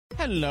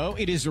Hello,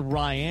 it is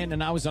Ryan,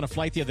 and I was on a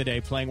flight the other day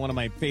playing one of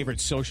my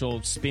favorite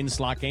social spin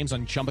slot games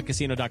on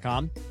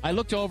ChumbaCasino.com. I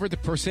looked over at the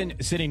person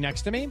sitting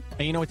next to me, and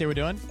you know what they were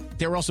doing?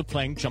 They were also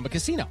playing Chumba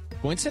Casino.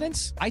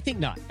 Coincidence? I think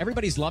not.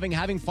 Everybody's loving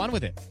having fun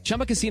with it.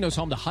 Chumba Casino is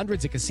home to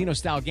hundreds of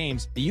casino-style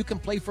games that you can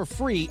play for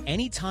free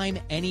anytime,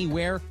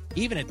 anywhere,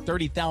 even at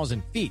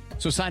 30,000 feet.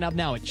 So sign up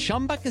now at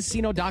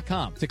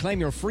ChumbaCasino.com to claim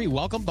your free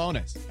welcome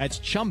bonus. That's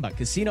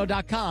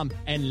ChumbaCasino.com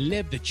and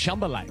live the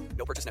Chumba life.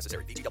 No purchase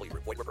necessary. VGW.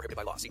 Void where prohibited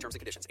by law. See terms and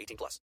conditions.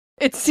 18+.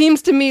 It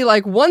seems to me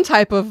like one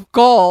type of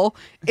goal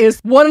is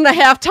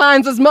 1.5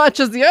 times as much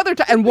as the other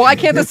time. And why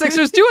can't the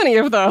Sixers do any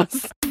of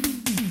those?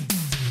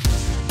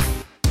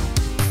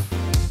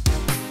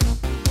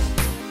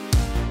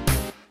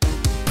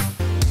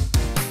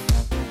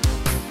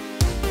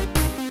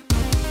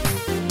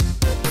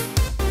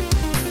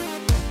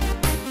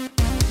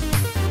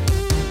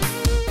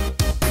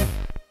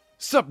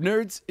 Sup,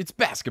 nerds? It's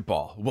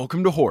basketball.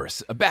 Welcome to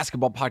Horse, a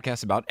basketball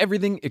podcast about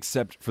everything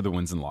except for the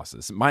wins and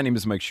losses. My name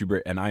is Mike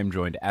Schubert, and I am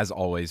joined, as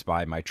always,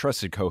 by my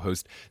trusted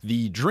co-host,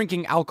 the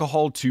drinking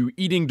alcohol to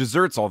eating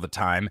desserts all the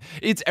time.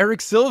 It's Eric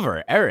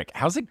Silver. Eric,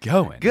 how's it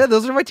going? Good.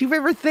 Those are my two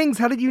favorite things.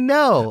 How did you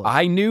know?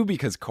 I knew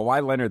because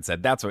Kawhi Leonard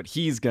said that's what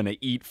he's going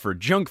to eat for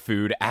junk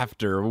food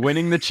after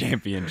winning the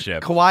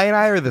championship. Kawhi and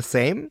I are the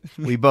same.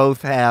 We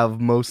both have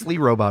mostly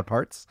robot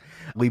parts.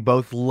 We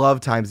both love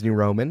Times New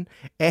Roman,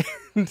 and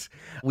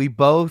we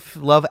both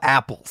love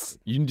apples.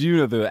 You do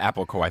know the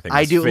Apple Kawhi thing.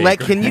 I do. Fake,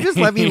 Can you just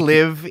let me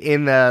live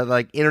in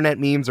the internet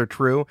memes are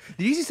true?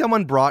 Did you see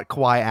someone brought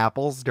Kawhi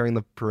apples during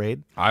the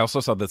parade? I also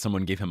saw that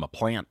someone gave him a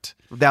plant.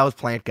 That was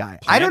Plant Guy.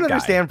 I don't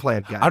understand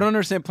Plant Guy. I don't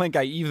understand Plant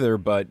Guy either,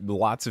 but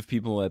lots of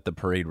people at the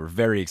parade were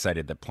very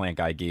excited that Plant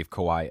Guy gave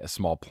Kawhi a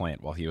small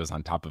plant while he was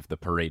on top of the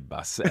parade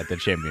bus at the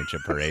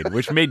championship parade,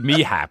 which made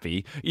me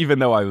happy, even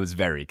though I was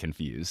very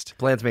confused.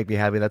 Plants make me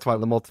happy. That's why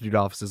the multitude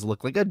offices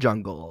look like a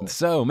jungle.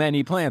 So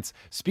many plants.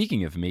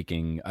 Speaking of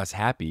making us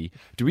happy,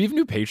 do we have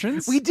new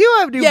patrons? We do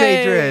have new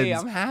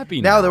patrons. I'm happy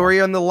now that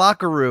we're in the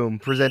locker room,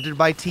 presented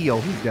by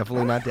Teal, who's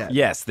definitely not dead.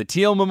 Yes, the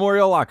Teal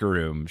Memorial Locker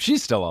Room.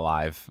 She's still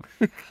alive.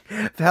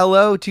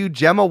 Hello to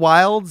Gemma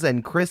Wilds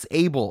and Chris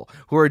Abel,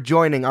 who are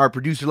joining our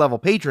producer-level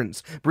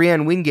patrons.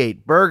 Brianne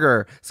Wingate,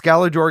 Berger,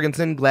 Skylar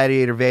Jorgensen,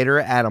 Gladiator Vader,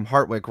 Adam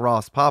Hartwick,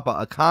 Ross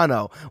Papa,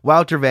 Akano,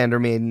 Wouter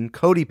Vandermeiden,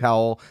 Cody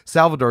Powell,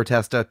 Salvador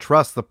Testa,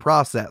 Trust the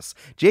Process.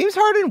 James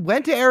Harden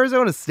went to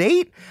Arizona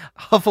State,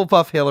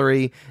 Hufflepuff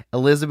Hillary,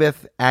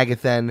 Elizabeth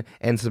Agathen,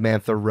 and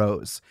Samantha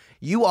Rose.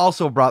 You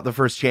also brought the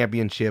first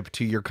championship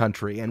to your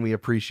country, and we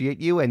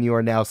appreciate you, and you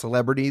are now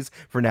celebrities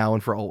for now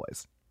and for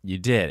always. You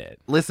did it.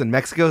 Listen,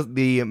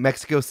 the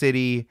Mexico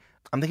City,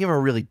 I'm thinking of a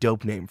really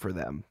dope name for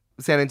them.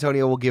 San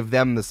Antonio will give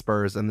them the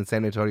Spurs, and then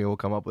San Antonio will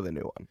come up with a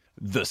new one.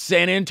 The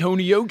San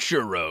Antonio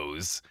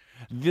Churros.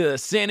 The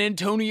San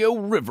Antonio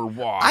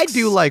Riverwalks. I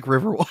do like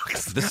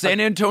Riverwalks. The San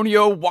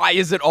Antonio, why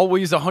is it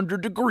always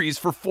 100 degrees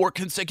for 4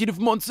 consecutive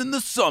months in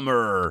the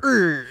summer?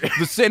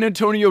 The San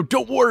Antonio,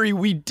 don't worry,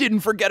 we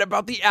didn't forget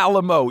about the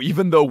Alamo,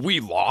 even though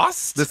we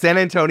lost. The San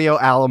Antonio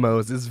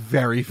Alamos is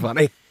very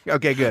funny.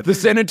 Okay, good. The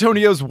San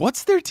Antonio's,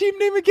 what's their team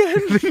name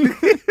again?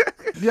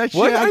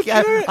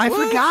 I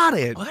forgot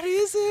it. What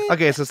is it?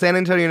 Okay, so San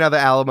Antonio, now the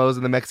Alamos,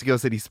 and the Mexico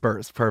City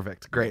Spurs.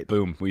 Perfect. Great.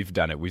 Boom. We've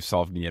done it. We've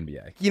solved the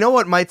NBA. You know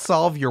what might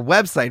solve your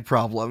website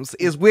problems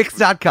is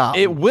Wix.com.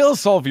 It will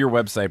solve your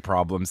website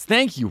problems.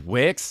 Thank you,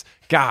 Wix.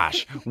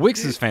 Gosh,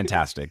 Wix is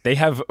fantastic. They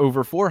have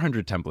over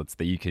 400 templates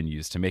that you can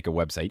use to make a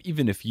website,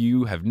 even if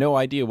you have no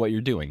idea what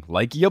you're doing,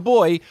 like ya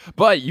boy.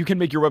 But you can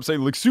make your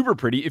website look super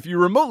pretty if you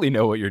remotely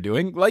know what you're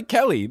doing, like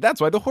Kelly.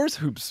 That's why the Horse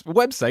Hoops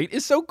website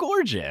is so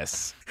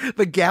gorgeous.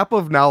 The gap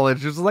of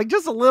knowledge is like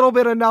just a little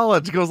bit of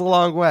knowledge goes a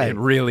long way. It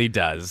really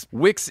does.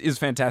 Wix is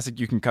fantastic.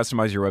 You can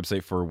customize your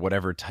website for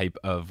whatever type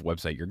of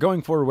website you're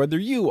going for, whether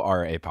you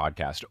are a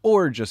podcast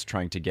or just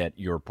trying to get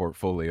your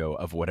portfolio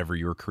of whatever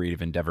your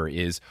creative endeavor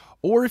is,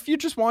 or if you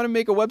just want to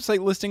make a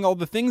website listing all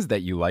the things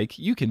that you like,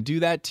 you can do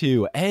that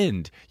too.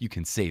 And you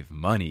can save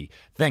money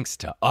thanks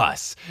to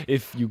us.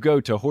 If you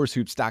go to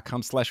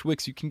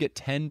horsehoops.com/Wix, you can get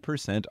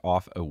 10%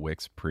 off a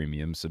Wix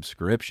premium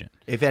subscription.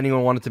 If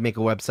anyone wanted to make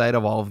a website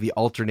of all of the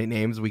alternate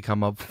names we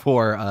come up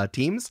for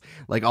teams,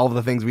 like all of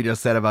the things we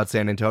just said about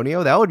San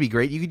Antonio, that would be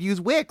great. You could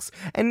use Wix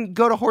and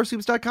go to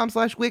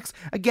horsehoops.com/Wix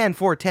again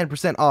for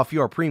 10% off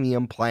your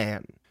premium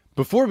plan.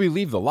 Before we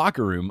leave the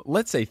locker room,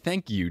 let's say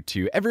thank you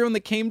to everyone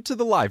that came to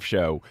the live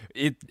show.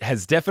 It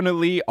has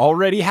definitely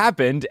already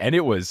happened, and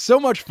it was so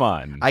much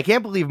fun. I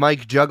can't believe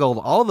Mike juggled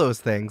all those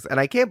things, and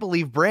I can't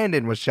believe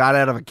Brandon was shot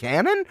out of a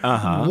cannon.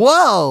 Uh-huh.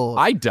 Whoa!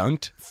 I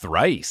dunked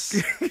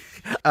thrice.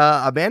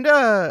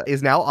 Amanda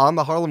is now on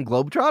the Harlem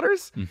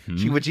Globetrotters,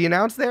 Mm-hmm. which she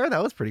announced there.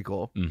 That was pretty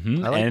cool.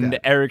 Mm-hmm. I like and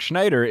that. Eric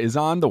Schneider is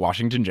on the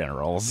Washington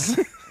Generals.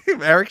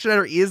 Eric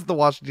Schneider is the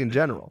Washington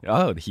General.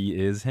 Oh, he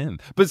is him.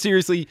 But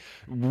seriously,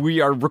 we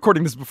are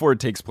recording this before it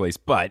takes place,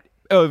 but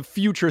a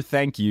future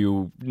thank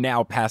you,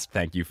 now past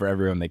thank you for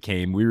everyone that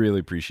came. We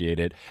really appreciate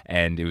it,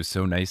 and it was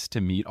so nice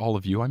to meet all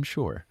of you, I'm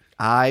sure.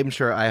 I'm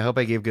sure. I hope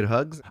I gave good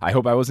hugs. I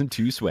hope I wasn't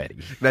too sweaty.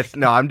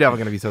 I'm definitely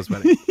going to be so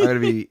sweaty. I'm going to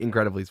be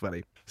incredibly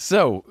sweaty.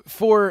 So,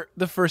 for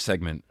the first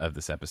segment of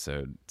this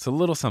episode, it's a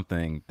little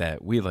something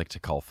that we like to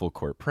call full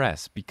court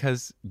press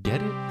because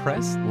get it?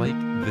 Press like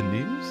the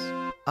news?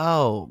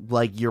 Oh,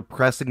 like you're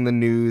pressing the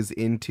news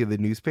into the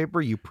newspaper?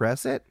 You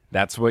press it?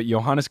 That's what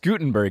Johannes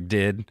Gutenberg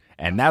did,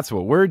 and that's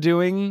what we're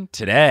doing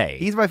today.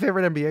 He's my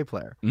favorite NBA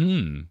player.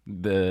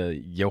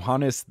 The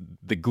Johannes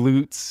the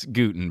Glutes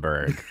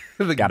Gutenberg.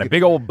 Got a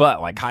big old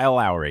butt like Kyle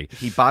Lowry.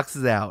 He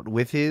boxes out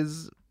with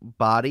his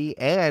body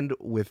and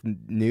with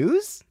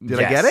news? Did Yes.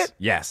 I get it?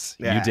 Yes,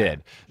 Yeah. you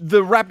did.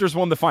 The Raptors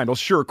won the finals.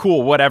 Sure,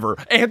 cool, whatever.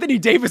 Anthony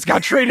Davis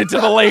got traded to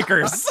the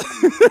Lakers.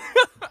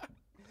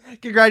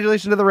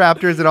 Congratulations to the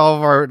Raptors and all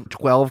of our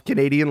 12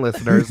 Canadian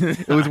listeners.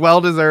 It was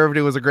well-deserved.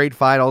 It was a great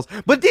finals.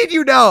 But did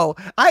you know,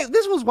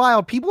 this was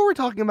wild. People were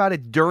talking about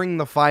it during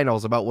the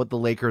finals about what the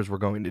Lakers were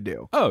going to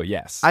do. Oh,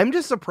 yes. I'm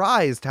just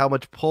surprised how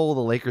much pull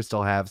the Lakers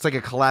still have. It's like a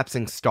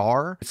collapsing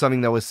star.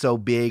 Something that was so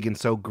big and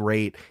so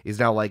great is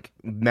now like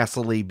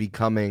messily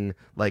becoming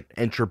like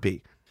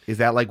entropy. Is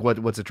that like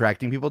what's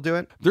attracting people to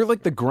it? They're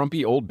like the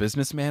grumpy old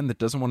businessman that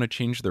doesn't want to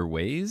change their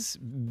ways.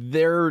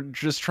 They're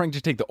just trying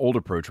to take the old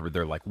approach where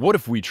they're like, what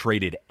if we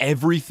traded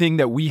everything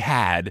that we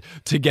had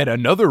to get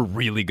another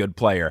really good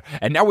player?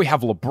 And now we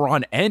have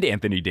LeBron and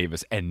Anthony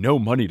Davis and no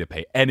money to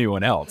pay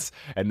anyone else.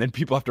 And then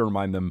people have to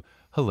remind them,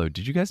 hello,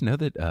 did you guys know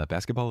that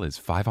basketball is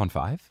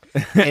 5-on-5?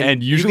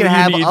 And usually you can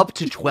have need up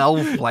to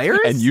 12 players?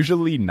 And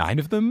usually 9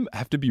 of them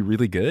have to be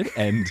really good.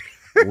 And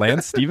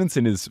Lance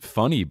Stevenson is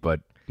funny,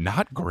 but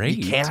not great.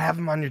 You can't have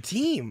him on your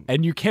team.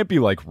 And you can't be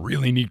like,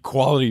 really need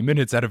quality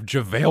minutes out of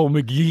JaVale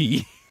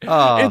McGee.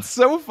 Oh. It's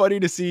so funny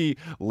to see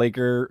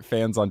Laker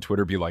fans on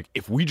Twitter be like,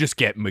 if we just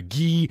get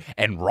McGee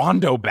and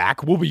Rondo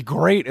back, we'll be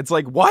great. It's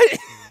like, what?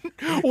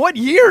 What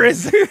year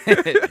is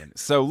it?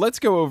 So let's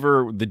go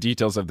over the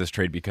details of this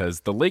trade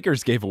because the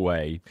Lakers gave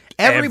away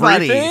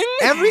Everybody. everything.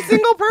 Every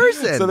single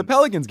person. So the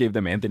Pelicans gave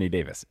them Anthony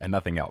Davis and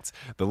nothing else.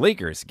 The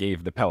Lakers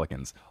gave the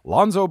Pelicans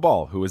Lonzo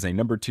Ball, who was a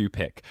number 2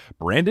 pick,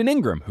 Brandon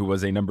Ingram, who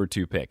was a number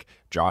 2 pick,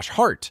 Josh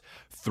Hart,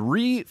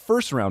 3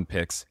 first-round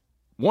picks,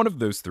 one of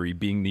those 3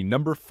 being the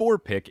number 4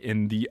 pick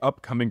in the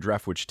upcoming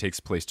draft, which takes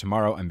place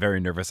tomorrow. I'm very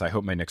nervous. I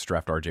hope my Knicks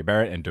draft RJ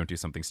Barrett and don't do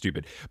something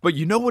stupid. But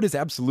you know what is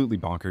absolutely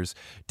bonkers?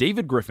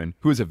 David Griffin,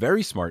 who is a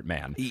very smart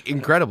man.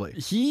 Incredibly.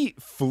 He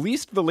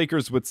fleeced the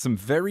Lakers with some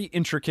very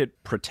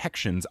intricate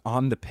protections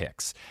on the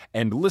picks.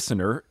 And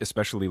listener,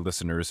 especially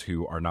listeners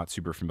who are not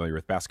super familiar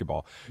with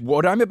basketball,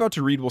 what I'm about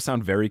to read will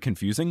sound very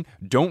confusing.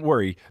 Don't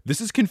worry.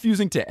 This is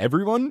confusing to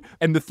everyone.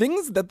 And the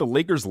things that the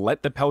Lakers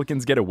let the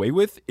Pelicans get away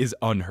with is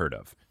unheard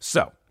of.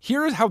 So,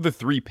 here is how the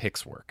 3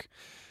 picks work.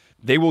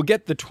 They will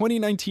get the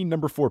 2019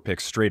 number 4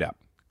 pick straight up.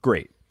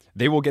 Great.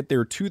 They will get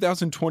their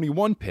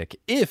 2021 pick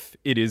if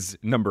it is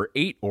number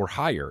 8 or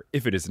higher.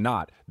 If it is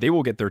not, they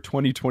will get their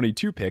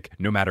 2022 pick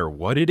no matter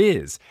what it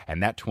is.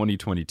 And that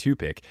 2022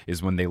 pick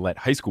is when they let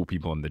high school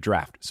people in the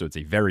draft. So it's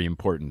a very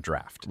important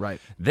draft. Right.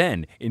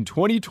 Then in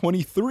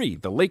 2023,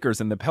 the Lakers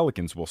and the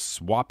Pelicans will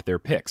swap their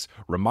picks.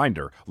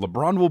 Reminder,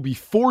 LeBron will be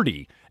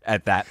 40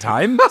 at that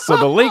time. So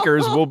the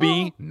Lakers will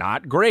be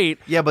not great.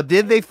 Yeah, but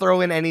did they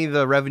throw in any of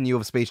the revenue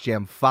of Space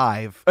Jam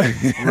 5,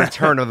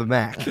 Return of the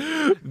Mac?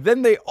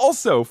 Then they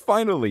also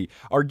finally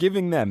are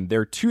giving them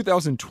their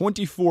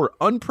 2024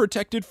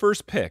 unprotected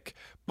first pick,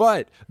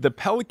 but the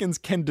Pelicans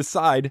can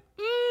decide,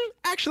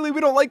 actually, we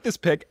don't like this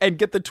pick, and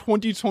get the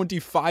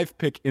 2025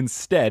 pick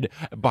instead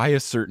by a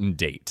certain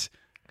date.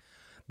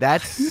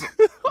 That's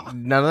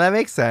none of that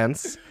makes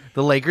sense.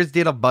 The Lakers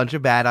did a bunch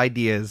of bad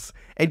ideas.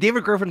 And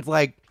David Griffin's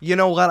like, you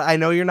know what? I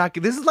know you're not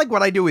good. This is like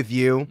what I do with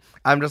you.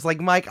 I'm just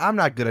like, Mike, I'm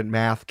not good at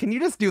math. Can you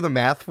just do the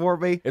math for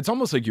me? It's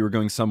almost like you were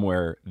going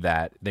somewhere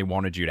that they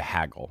wanted you to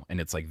haggle.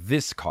 And it's like,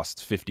 this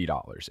costs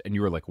 $50. And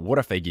you were like, what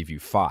if they gave you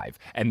 $5?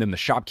 And then the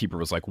shopkeeper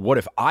was like, what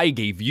if I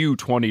gave you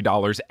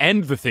 $20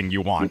 and the thing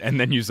you want? And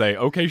then you say,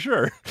 okay,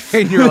 sure.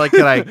 And you're like,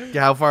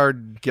 how far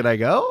can I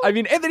go? I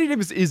mean, Anthony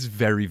Davis is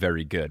very,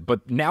 very good.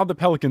 But now the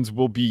Pelicans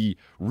will be,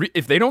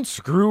 if they don't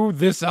screw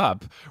this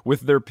up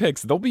with their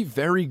picks, they'll be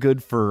very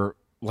good for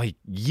like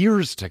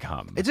years to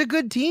come. It's a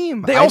good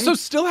team. They also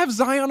still have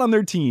Zion on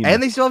their team.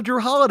 And they still have Drew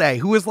Holiday,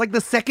 who is like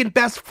the second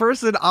best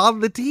person on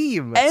the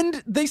team.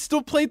 And they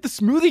still play at the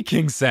Smoothie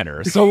King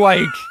Center. So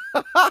like,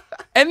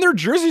 and their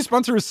jersey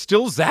sponsor is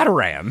still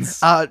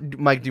Zatarans.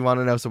 Mike, do you want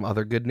to know some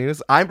other good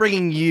news? I'm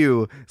bringing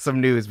you some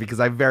news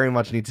because I very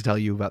much need to tell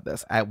you about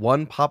this. At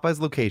one Popeye's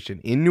location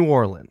in New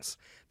Orleans,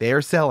 they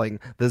are selling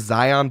the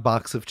Zion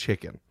box of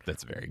chicken.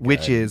 That's very good.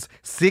 Which is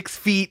 6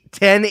 feet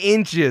 10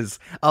 inches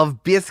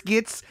of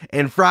biscuits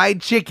and fried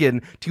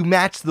chicken to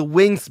match the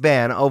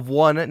wingspan of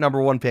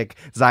number 1 pick,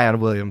 Zion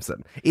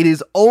Williamson. It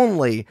is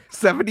only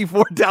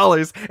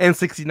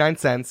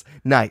 $74.69.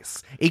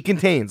 Nice. It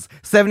contains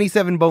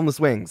 77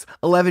 boneless wings,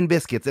 11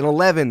 biscuits, and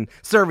 11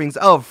 servings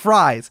of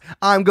fries.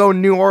 I'm going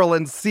to New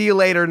Orleans. See you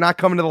later. Not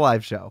coming to the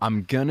live show.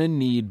 I'm gonna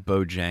need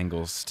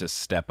Bojangles to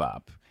step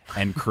up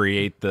and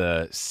create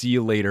the "See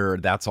you later,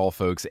 that's all,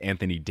 folks"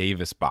 Anthony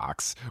Davis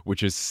box,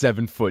 which is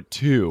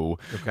 7'2",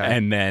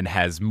 and then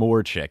has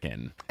more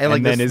chicken. And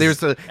like then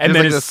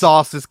the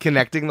sauce is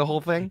connecting the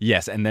whole thing.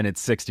 Yes, and then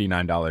it's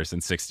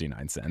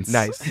 $69.69.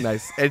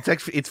 Nice.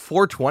 It's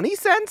 4.20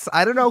 cents.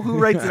 I don't know who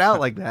writes it out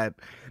like that.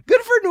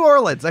 Good for New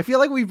Orleans. I feel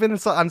like we've been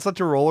on such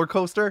a roller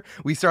coaster.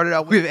 We started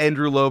out with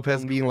Andrew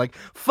Lopez being like,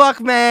 "Fuck,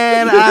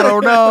 man, I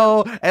don't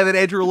know." And then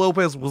Andrew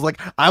Lopez was like,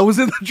 "I was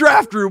in the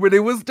draft room and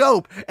it was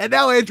dope." And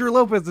now Andrew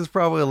Lopez is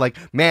probably like,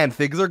 "Man,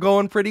 things are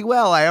going pretty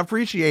well. I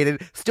appreciate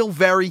it." Still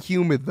very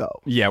humid,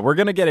 though. Yeah, we're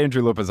going to get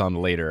Andrew Lopez on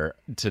later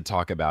to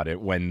talk about it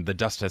when the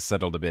dust has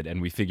settled a bit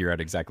and we figure out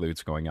exactly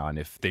what's going on.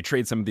 If they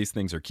trade some of these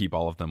things or keep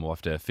all of them, we'll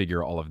have to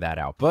figure all of that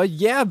out. But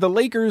yeah, the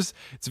Lakers,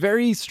 it's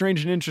very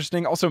strange and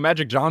interesting. Also,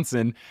 Magic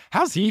Johnson,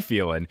 how's he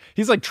feeling?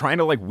 He's like trying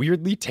to like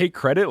weirdly take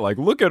credit. Like,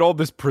 look at all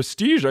this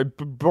prestige I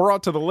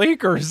brought to the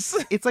Lakers.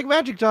 It's like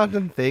Magic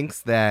Johnson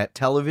thinks that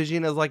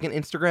television is like an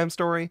Instagram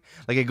story.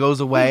 Like it goes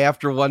away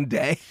after one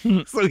day.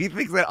 So he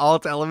thinks that all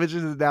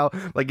television is now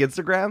like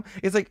Instagram.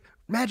 It's like,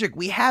 Magic,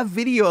 we have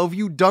video of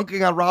you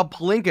dunking on Rob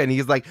Pelinka. And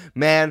he's like,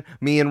 "Man,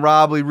 me and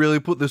Rob, we really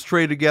put this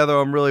trade together.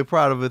 I'm really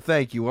proud of it.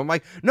 Thank you." I'm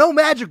like, "No,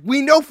 Magic,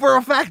 we know for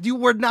a fact you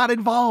were not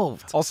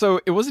involved." Also,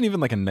 it wasn't even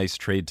like a nice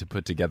trade to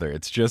put together.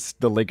 It's just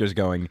the Lakers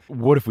going,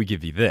 "What if we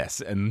give you this?"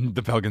 And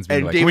the Pelicans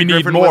being like, David "We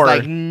Griffin need more." Was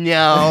like,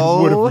 "No."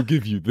 "What if we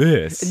give you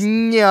this?"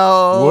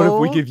 "No." "What if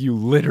we give you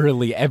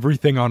literally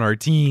everything on our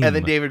team?" And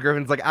then David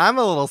Griffin's like, "I'm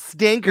a little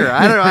stinker.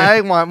 I don't know.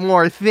 I want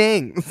more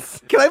things.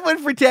 Can I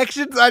put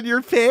protections on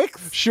your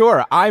picks?"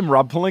 "Sure, I'm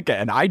Rob Pelinka,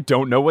 and I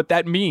don't know what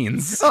that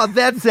means." "Oh,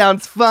 that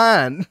sounds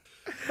fun."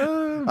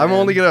 I'm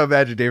only going to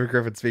imagine David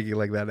Griffin speaking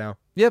like that now.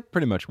 Yep,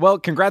 pretty much. Well,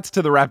 congrats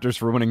to the Raptors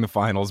for winning the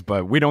finals,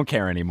 but we don't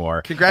care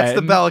anymore. Congrats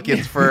to the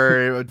Pelicans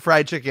for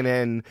fried chicken,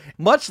 and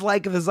much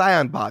like the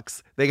Zion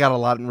box, they got a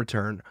lot in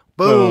return.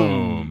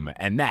 Boom.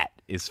 And that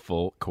is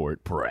Full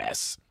Court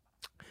Press.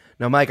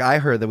 Now, Mike, I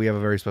heard that we have a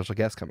very special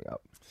guest coming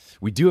up.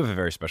 We do have a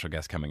very special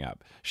guest coming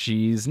up.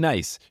 She's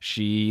nice.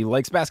 She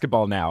likes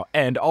basketball now,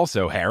 and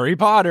also Harry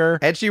Potter.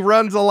 And she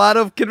runs a lot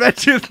of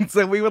conventions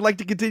that we would like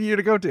to continue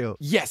to go to.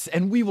 Yes,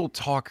 and we will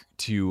talk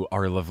to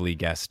our lovely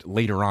guest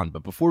later on.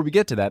 But before we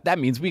get to that, that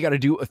means we got to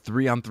do a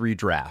 3-on-3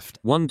 draft.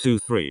 1, 2,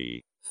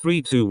 3.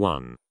 3, 2,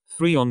 1.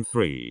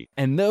 3-on-3.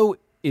 And though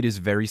it is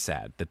very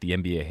sad that the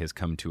NBA has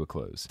come to a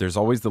close, there's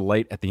always the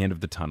light at the end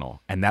of the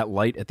tunnel. And that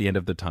light at the end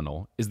of the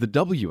tunnel is the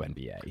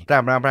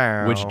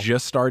WNBA, which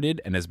just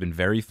started and has been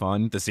very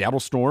fun. The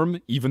Seattle Storm,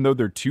 even though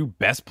their two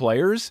best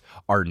players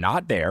are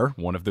not there,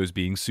 one of those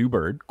being Sue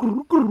Bird,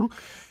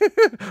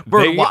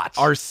 they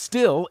are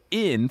still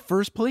in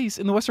first place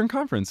in the Western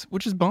Conference,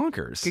 which is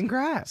bonkers.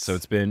 Congrats. So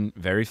it's been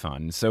very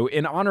fun. So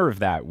in honor of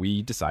that,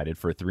 we decided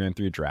for a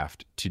 3-on-3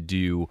 draft to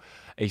do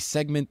a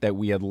segment that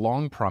we had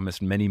long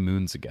promised many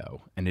moons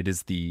ago, and it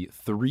is the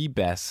 3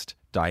 best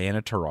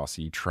Diana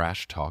Taurasi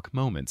trash talk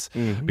moments.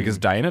 Because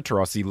Diana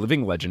Taurasi,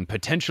 living legend,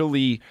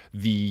 potentially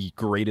the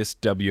greatest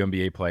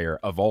WNBA player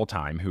of all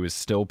time who is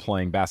still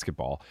playing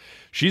basketball.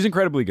 She's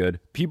incredibly good.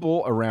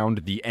 People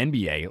around the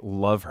NBA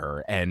love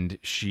her, and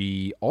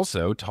she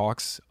also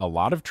talks a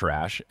lot of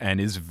trash and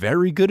is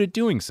very good at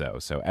doing so.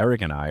 So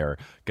Eric and I are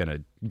going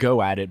to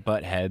go at it,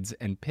 butt heads,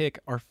 and pick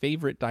our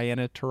favorite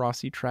Diana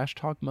Taurasi trash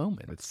talk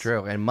moments. It's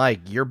true. And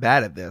Mike, you're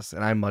bad at this,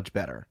 and I'm much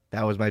better.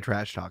 That was my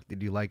trash talk.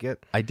 Did you like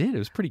it? I did. It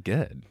was pretty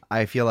good.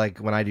 I feel like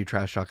when I do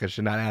trash talk, I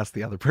should not ask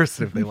the other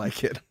person if they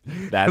like it.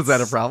 Is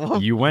that a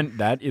problem?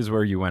 That is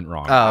where you went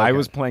wrong. Oh, okay. I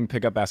was playing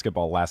pickup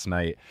basketball last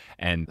night,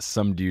 and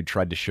some dude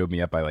tried to show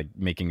me up by like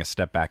making a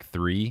step back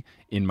 3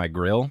 in my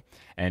grill,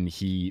 and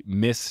he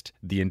missed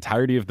the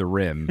entirety of the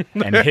rim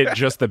and hit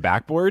just the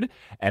backboard.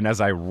 And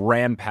as I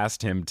ran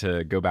past him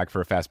to go back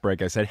for a fast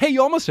break, I said, "Hey,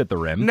 you almost hit the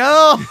rim."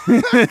 No!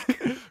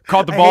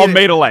 Caught the ball,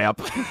 made a layup.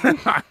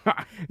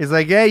 He's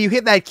like, "Yeah, you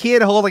hit that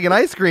kid holding an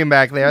ice cream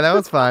back there. That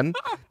was fun.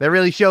 That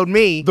really showed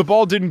me." The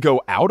ball didn't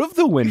go out of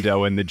the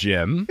window in the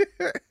gym.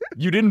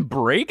 You didn't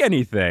break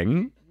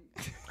anything.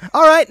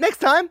 All right, next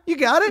time. You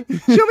got it.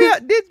 Show me how.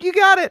 You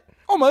got it.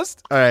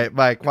 Almost. All right,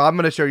 Mike. Well, I'm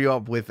going to show you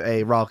up with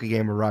a rocky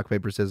game of rock,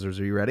 paper, scissors.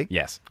 Are you ready?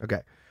 Yes. Okay.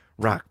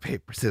 Rock,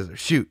 paper, scissors,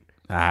 shoot.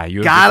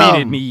 You Got have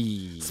defeated him.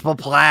 me.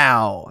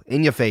 Spl-plow.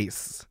 In your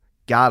face.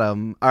 Got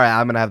him. All right,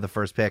 I'm going to have the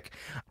first pick.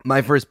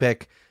 My first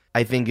pick,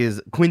 I think,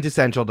 is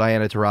quintessential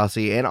Diana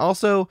Taurasi, and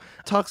also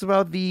talks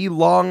about the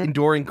long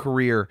enduring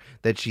career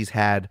that she's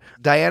had.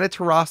 Diana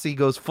Taurasi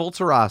goes full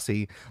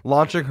Taurasi,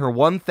 launching her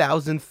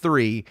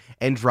 1003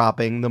 and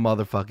dropping the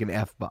motherfucking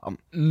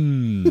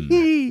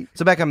F-bomb.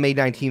 So back on May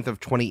 19th of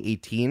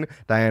 2018,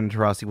 Diana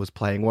Taurasi was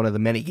playing one of the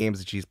many games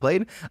that she's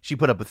played. She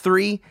put up a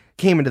 3,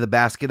 came into the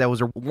basket. That was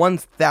her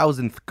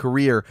 1000th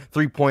career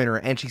 3-pointer,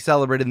 and she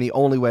celebrated in the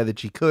only way that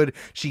she could.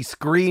 She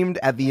screamed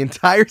at the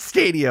entire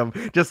stadium,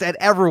 just at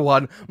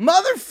everyone,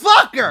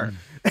 "Motherfucker!"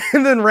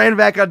 and then ran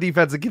back on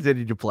defense and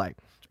continued to play.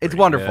 It's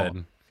wonderful.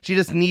 Good. She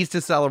just needs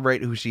to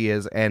celebrate who she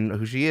is, and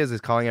who she is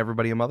calling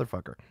everybody a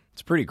motherfucker.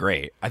 It's pretty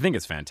great. I think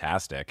it's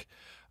fantastic.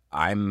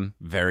 I'm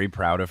very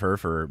proud of her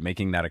for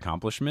making that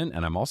accomplishment,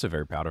 and I'm also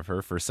very proud of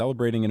her for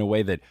celebrating in a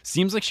way that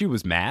seems like she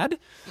was mad.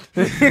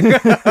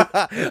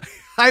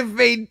 I've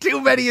made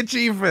too many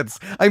achievements.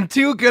 I'm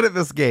too good at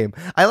this game.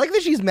 I like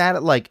that she's mad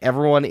at, like,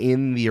 everyone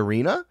in the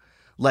arena.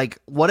 Like,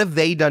 what have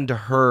they done to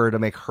her to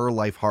make her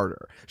life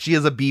harder? She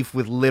has a beef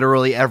with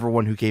literally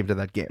everyone who came to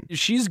that game.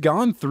 She's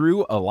gone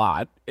through a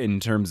lot in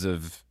terms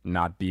of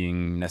not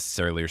being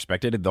necessarily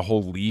respected. The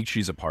whole league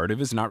she's a part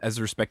of is not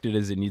as respected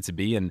as it needs to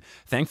be, and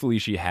thankfully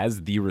she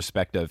has the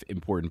respect of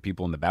important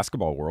people in the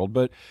basketball world.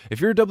 But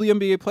if you're a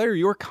WNBA player,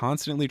 you're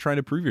constantly trying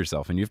to prove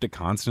yourself, and you have to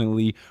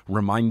constantly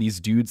remind these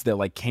dudes that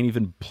like can't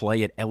even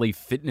play at LA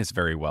Fitness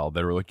very well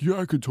that are like, yeah,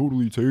 I could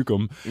totally take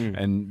them.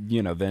 And,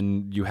 you know,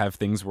 then you have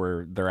things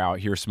where they're out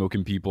here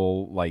smoking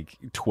people like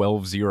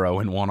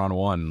 12-0 and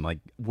one-on-one. Like,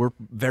 we're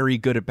very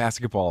good at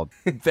basketball.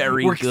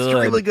 We're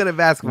extremely good at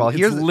basketball.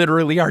 It's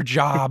literally our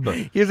job.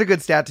 Here's a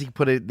good stat to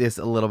put this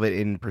a little bit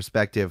in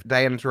perspective.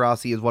 Diana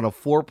Taurasi is one of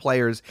 4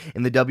 players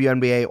in the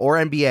WNBA or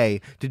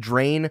NBA to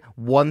drain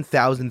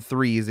 1,000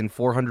 threes in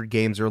 400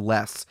 games or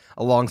less,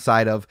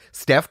 alongside of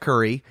Steph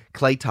Curry,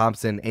 Klay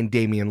Thompson, and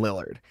Damian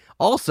Lillard.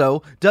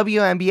 Also,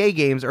 WNBA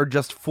games are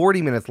just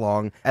 40 minutes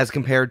long as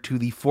compared to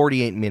the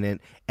 48-minute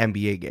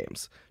NBA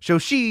games. So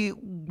she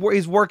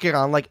is working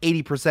on like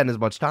 80% as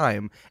much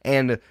time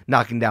and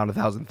knocking down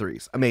 1,000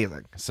 threes.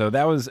 Amazing. So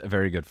that was a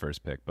very good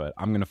first pick, but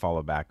I'm going to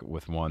follow back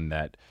with one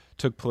that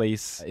took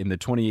place in the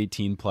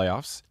 2018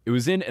 playoffs. It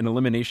was in an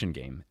elimination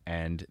game,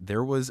 and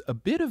there was a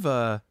bit of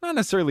a, not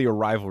necessarily a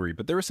rivalry,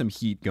 but there was some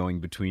heat going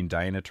between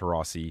Diana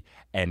Taurasi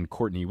and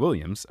Courtney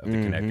Williams of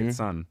the Connecticut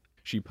Sun.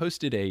 She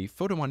posted a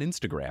photo on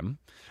Instagram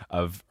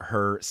of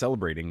her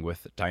celebrating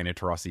with Diana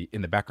Taurasi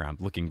in the background,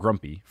 looking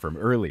grumpy from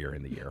earlier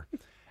in the year.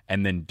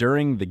 And then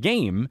during the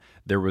game,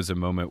 there was a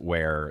moment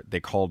where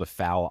they called a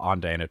foul on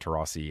Diana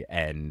Taurasi,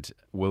 and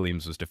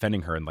Williams was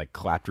defending her and like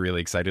clapped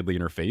really excitedly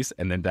in her face.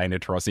 And then Diana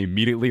Taurasi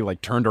immediately like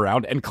turned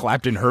around and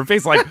clapped in her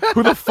face, like,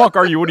 who the fuck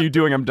are you? What are you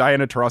doing? I'm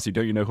Diana Taurasi.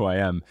 Don't you know who I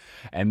am?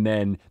 And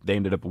then they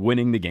ended up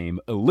winning the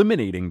game,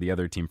 eliminating the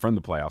other team from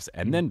the playoffs.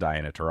 And then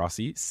Diana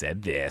Taurasi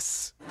said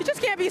this. You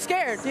just can't be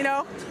scared, you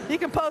know? You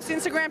can post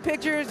Instagram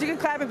pictures, you can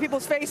clap in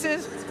people's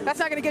faces. That's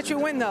not going to get you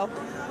a win, though.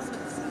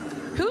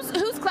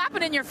 Who's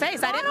clapping in your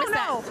face? I didn't miss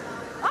know.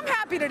 I'm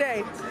happy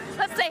today.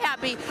 Let's stay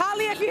happy.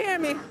 Holly, if you hear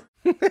me.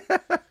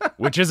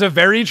 Which is a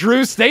very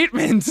true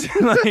statement.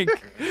 Like,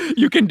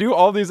 you can do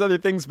all these other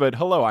things, but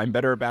hello, I'm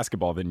better at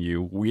basketball than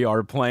you. We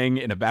are playing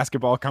in a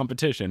basketball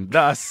competition.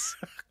 Thus,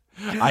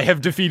 I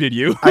have defeated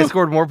you. I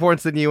scored more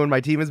points than you, and my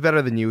team is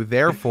better than you.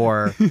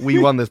 Therefore, we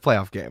won this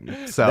playoff game.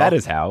 So that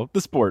is how the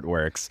sport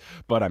works.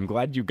 But I'm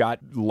glad you got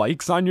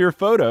likes on your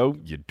photo,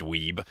 you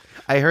dweeb.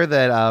 I heard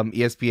that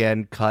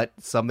ESPN cut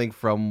something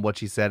from what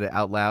she said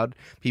out loud.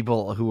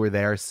 People who were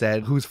there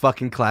said, "Who's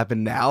fucking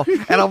clapping now?"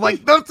 And I'm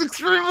like, that's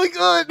extremely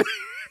good.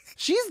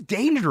 She's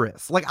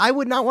dangerous. Like, I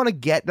would not want to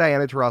get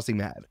Diana Taurasi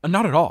mad.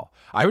 Not at all.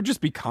 I would just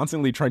be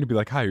constantly trying to be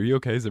like, hi, are you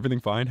okay? Is everything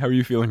fine? How are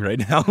you feeling right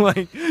now?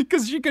 Like,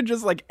 because she could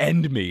just like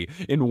end me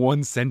in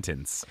one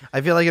sentence.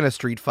 I feel like in a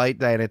street fight,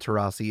 Diana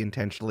Taurasi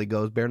intentionally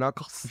goes bare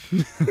knuckles.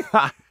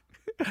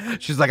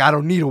 She's like, I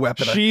don't need a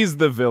weapon. She's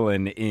the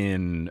villain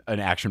in an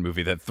action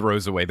movie that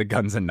throws away the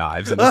guns and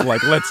knives and is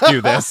like, let's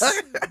do this.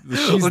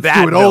 She's let's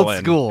that do it villain. Old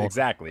school.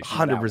 Exactly.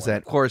 100%.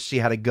 Of course, she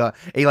had a gun,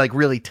 a like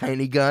really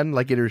tiny gun,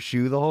 like in her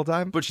shoe the whole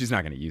time. But she's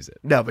not going to use it.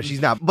 No, but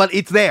she's not. But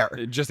it's there.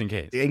 Just in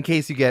case. In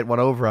case you get one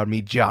over on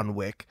me, John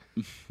Wick.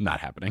 Not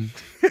happening.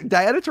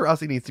 Diana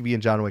Taurasi needs to be in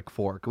John Wick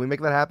 4. Can we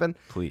make that happen?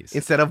 Please.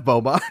 Instead of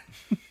Boba.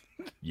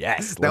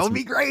 Yes. That would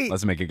be great.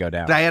 Let's make it go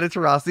down. Diana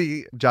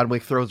Taurasi, John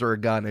Wick throws her a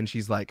gun, and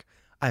she's like,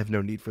 I have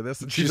no need for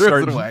this. And she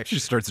throws it away. She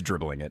starts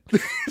dribbling it.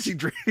 she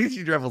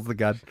dribbles the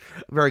gun.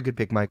 Very good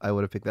pick, Mike. I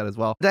would have picked that as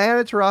well.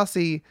 Diana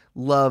Taurasi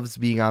loves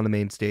being on the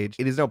main stage.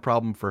 It is no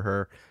problem for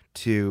her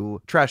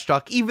to trash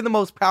talk even the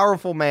most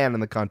powerful man in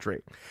the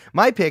country.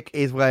 My pick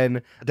is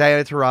when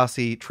Diana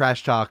Taurasi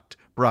trash talked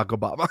Barack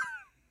Obama.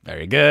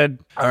 Very good.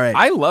 All right.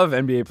 I love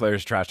NBA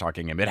players trash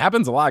talking him. It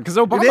happens a lot because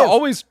Obama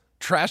always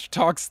trash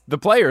talks the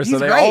players, so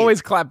they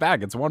always clap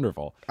back. It's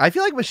wonderful. I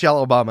feel like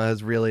Michelle Obama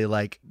has really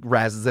like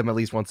razzes him at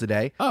least once a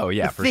day. Oh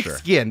yeah, for thick sure.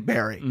 Skin,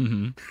 Barry.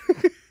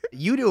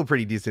 You do a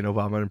pretty decent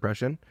Obama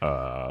impression.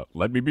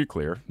 Let me be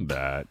clear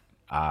that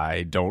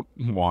I don't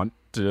want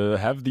to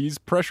have these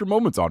pressure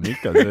moments on me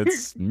because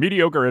it's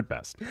mediocre at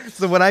best.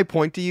 So when I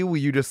point to you, will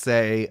you just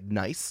say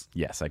nice?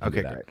 Yes, I can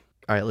do that. Great.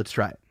 All right, let's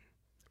try it.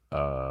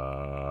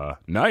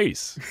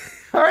 Nice.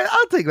 All right,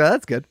 I'll take that.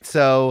 That's good.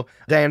 So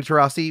Diana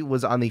Taurasi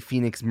was on the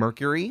Phoenix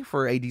Mercury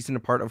for a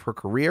decent part of her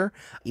career.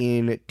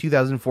 In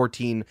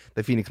 2014,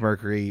 the Phoenix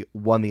Mercury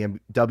won the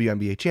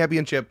WNBA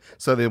championship,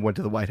 so they went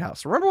to the White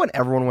House. Remember when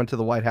everyone went to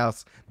the White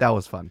House? That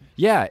was fun.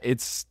 Yeah,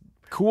 it's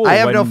cool. I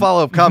have no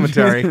follow-up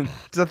commentary.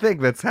 It's a thing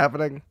that's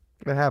happening.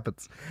 It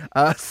happens.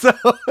 So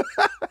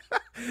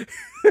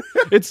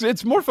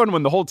it's more fun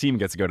when the whole team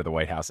gets to go to the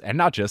White House and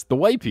not just the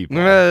white people.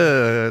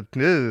 Hey.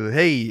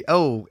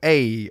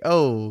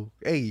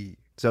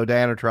 So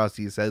Diana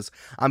Taurasi says,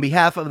 on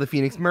behalf of the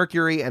Phoenix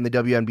Mercury and the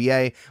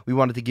WNBA, we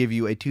wanted to give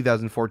you a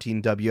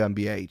 2014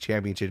 WNBA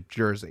championship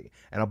jersey.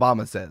 And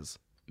Obama says,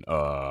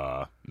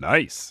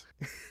 nice.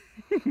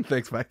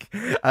 Thanks, Mike.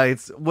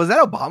 Was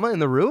that Obama in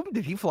the room?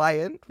 Did he fly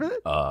in for it?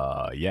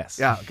 Yes.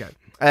 Yeah, okay.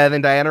 And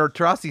then Diana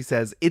Taurasi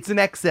says, it's an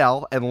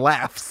XL, and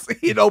laughs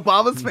in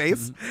Obama's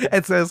face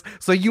and says,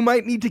 so you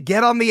might need to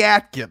get on the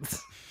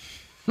Atkins.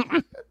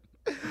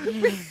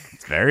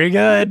 It's very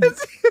good.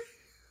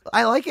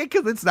 I like it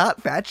because it's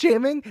not fat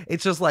shaming.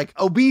 It's just like,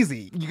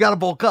 obesity. You got to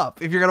bulk up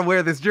if you're going to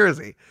wear this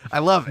jersey. I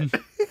love it.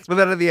 But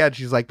then at the end,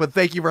 she's like, but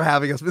thank you for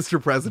having us,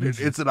 Mr. President.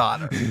 It's an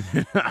honor.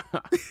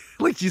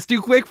 Like, she's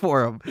too quick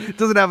for him.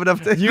 Doesn't have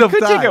enough time. You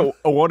could take it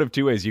one of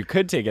two ways. You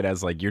could take it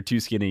as like, you're too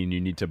skinny and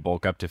you need to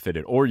bulk up to fit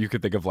it. Or you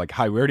could think of like,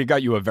 hi, we already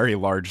got you a very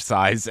large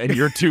size and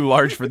you're too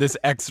large for this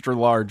extra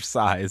large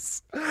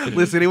size.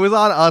 Listen, it was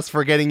on us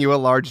for getting you a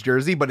large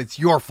jersey, but it's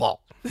your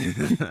fault.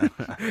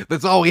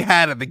 That's all we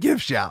had at the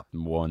gift shop.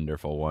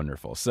 Wonderful,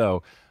 wonderful.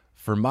 So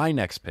for my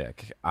next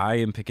pick, I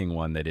am picking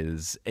one that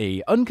is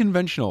a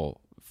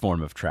unconventional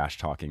form of trash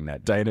talking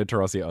that Diana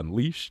Taurasi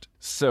unleashed.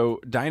 So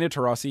Diana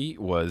Taurasi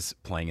was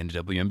playing in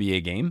a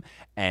WNBA game,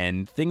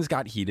 and things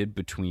got heated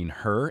between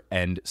her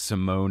and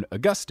Simone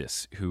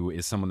Augustus, who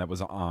is someone that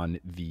was on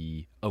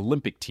the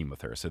Olympic team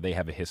with her. So they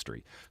have a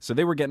history. So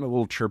they were getting a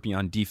little chirpy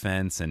on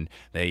defense, and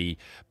they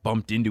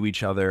bumped into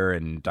each other,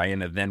 and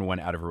Diana then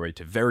went out of her way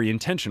to very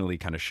intentionally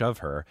kind of shove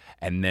her,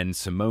 and then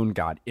Simone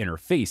got in her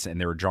face,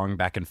 and they were drawing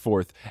back and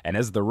forth, and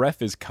as the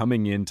ref is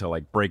coming in to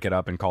like break it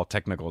up and call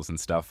technicals and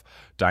stuff,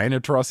 Diana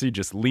Taurasi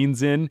just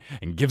leans in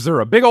and gives her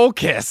a big old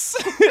kiss.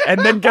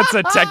 And then gets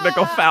a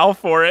technical foul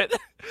for it.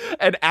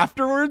 And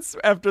afterwards,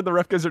 after the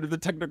ref gives her the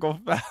technical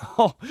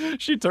foul,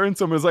 she turns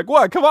to him and is like,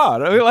 what? Come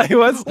on. I mean, like,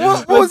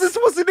 what was this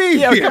supposed to be?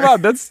 Yeah, come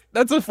on.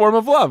 That's a form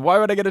of love. Why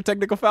would I get a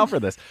technical foul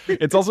for this?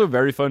 It's also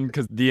very fun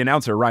because the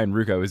announcer, Ryan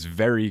Rucco, is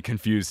very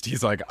confused.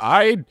 He's like,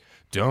 I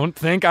don't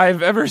think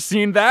I've ever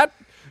seen that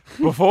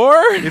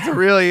before. It's a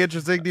really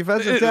interesting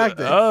defensive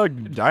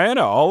tactic.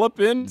 Diana, all up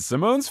in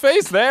Simone's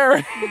face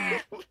there.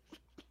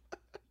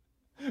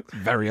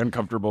 Very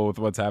uncomfortable with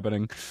what's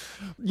happening.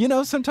 You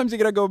know, sometimes you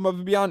gotta go above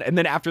and beyond. And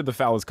then after the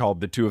foul is called,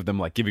 the two of them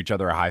like give each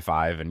other a high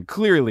five, and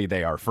clearly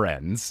they are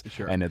friends.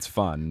 Sure. And it's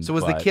fun. So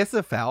was the kiss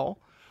a foul?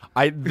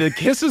 The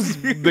kiss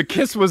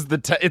was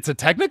it's a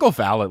technical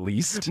foul at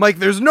least. Mike,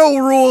 there's no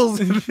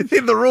rules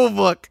in the rule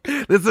book.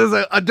 This is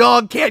a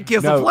dog can't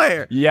kiss a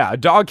player. Yeah, a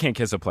dog can't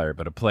kiss a player,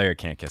 but a player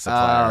can't kiss a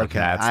player.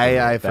 Okay,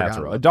 I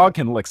forgot. A dog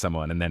can lick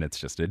someone, and then it's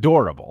just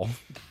adorable.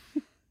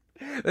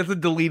 That's a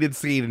deleted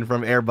scene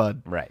from Air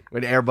Bud. Right.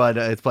 When Air Bud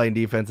is playing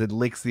defense and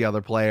licks the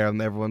other player,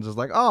 and everyone's just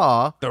like,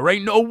 aw. There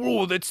ain't no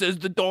rule that says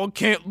the dog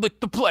can't lick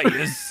the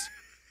players.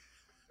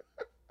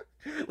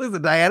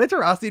 Listen, Diana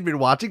Taurasi had been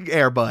watching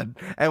Air Bud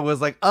and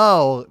was like,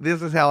 oh,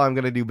 this is how I'm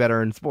going to do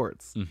better in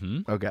sports.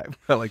 Mm-hmm. Okay.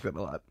 I like that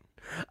a lot.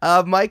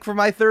 Mike, for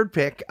my third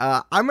pick,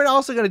 I'm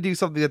also going to do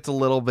something that's a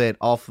little bit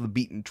off the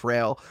beaten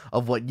trail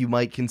of what you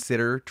might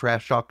consider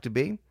trash talk to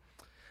be.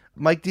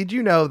 Mike, did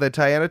you know that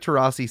Diana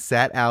Taurasi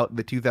sat out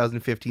the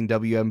 2015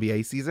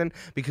 WNBA season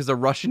because a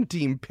Russian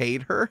team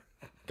paid her?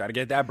 Gotta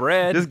get that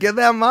bread. Just get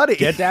that money.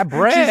 Get that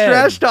bread. She's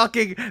trash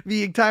talking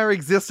the entire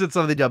existence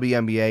of the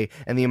WNBA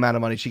and the amount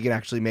of money she can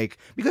actually make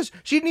because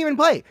she didn't even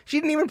play. She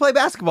didn't even play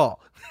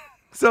basketball.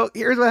 So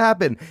here's what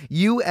happened.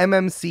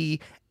 UMMC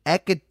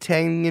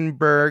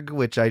Ekaterinburg,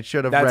 which I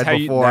should have read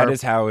before. That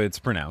is how it's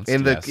pronounced.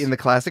 In the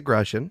classic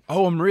Russian.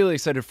 Oh, I'm really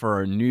excited for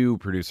our new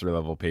producer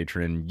level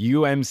patron.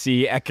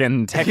 UMC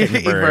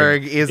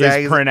Ekaterinburg is how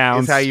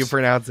you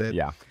pronounce it.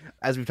 Yeah.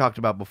 As we've talked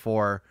about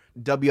before,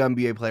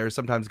 WNBA players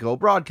sometimes go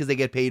abroad because they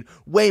get paid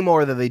way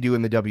more than they do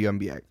in the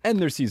WNBA. And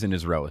their season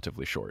is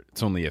relatively short.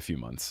 It's only a few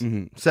months.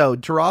 Mm-hmm. So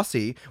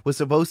Taurasi was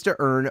supposed to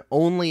earn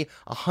only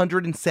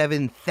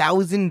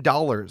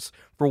 $107,000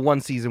 for one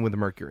season with the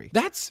Mercury.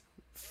 That's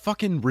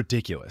fucking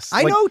ridiculous.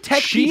 I know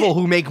tech people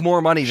who make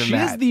more money than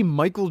that. She's the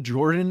Michael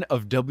Jordan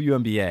of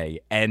WNBA,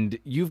 and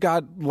you've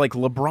got, like,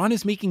 LeBron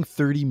is making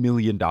 $30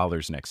 million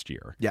next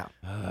year. Yeah.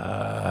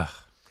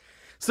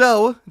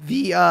 So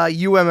the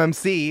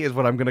UMMC is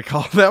what I'm going to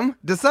call them,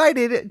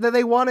 decided that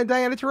they wanted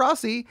Diana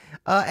Taurasi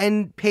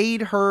and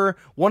paid her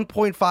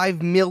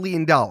 $1.5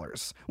 million,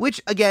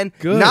 which, again,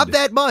 not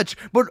that much,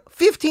 but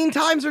 15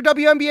 times her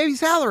WNBA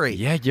salary.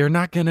 Yeah, you're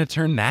not going to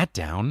turn that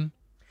down.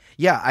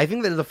 Yeah, I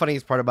think that the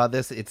funniest part about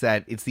this, it's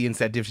that it's the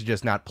incentive to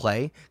just not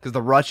play, because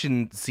the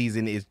Russian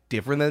season is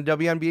different than the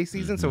WNBA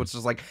season, so it's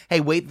just like,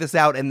 hey, wait this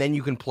out, and then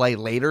you can play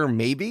later,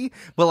 maybe,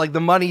 but like the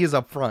money is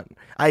up front.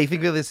 I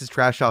think that this is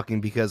trash talking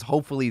because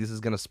hopefully this is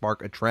going to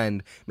spark a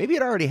trend, maybe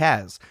it already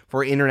has,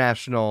 for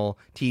international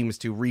teams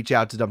to reach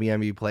out to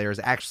WNBA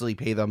players, actually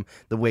pay them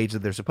the wage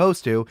that they're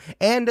supposed to,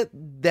 and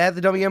that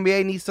the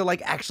WNBA needs to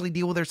like actually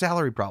deal with their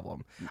salary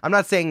problem. I'm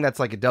not saying that's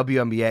like a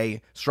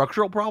WNBA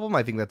structural problem,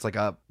 I think that's like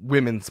a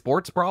women's sport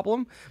sports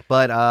problem,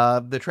 but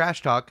the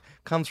trash talk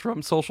comes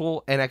from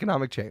social and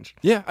economic change.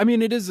 Yeah, I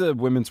mean, it is a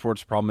women's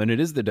sports problem, and it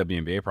is the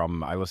WNBA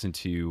problem. I listened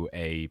to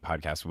a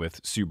podcast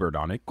with Sue Bird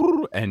on it,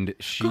 and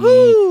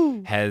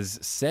she has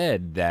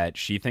said that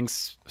she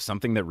thinks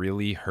something that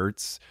really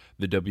hurts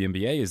the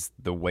WNBA is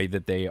the way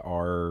that they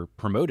are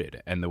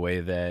promoted and the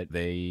way that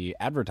they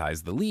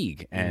advertise the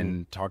league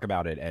and talk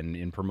about it and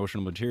in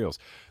promotional materials.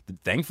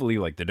 Thankfully,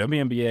 like, the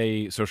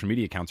WNBA social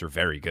media accounts are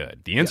very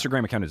good. The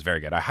Instagram account is very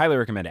good. I highly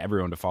recommend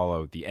everyone to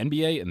follow the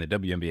NBA and the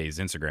WNBA's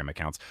Instagram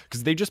accounts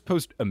because they just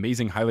post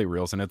amazing highlight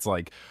reels, and it's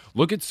like,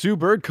 look at Sue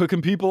Bird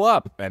cooking people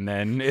up. And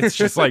then it's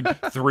just like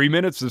 3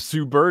 minutes of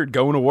Sue Bird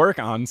going to work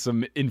on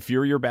some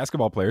inferior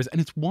basketball players,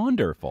 and it's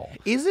wonderful.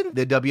 Isn't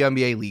the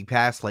WNBA League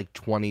Pass like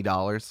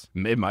 $20?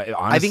 It might, honestly,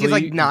 I think it's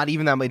like not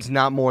even that much. It's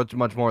not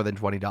much more than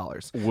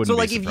 $20. So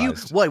like, if you,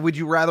 what would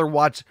you rather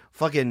watch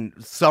fucking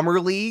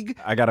Summer League?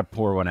 I gotta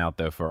pour one out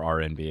though for our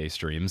NBA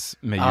streams.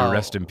 May you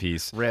rest in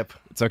peace. Rip.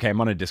 It's okay. I'm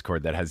on a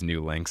Discord that has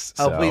new links.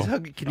 Oh, so. please,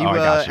 can you,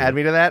 I add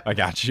me to that? I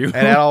got you. And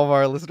add all of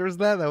our listeners to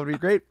that. That would be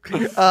great.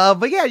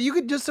 But yeah, you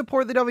could just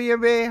support the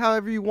WNBA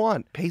however you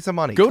want. Pay some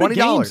money. Go $20. to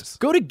games.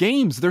 Go to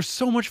games. They're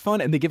so much fun,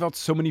 and they give out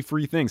so many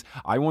free things.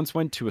 I once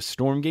went to a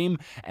Storm game,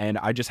 and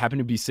I just happened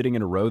to be sitting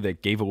in a row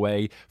that gave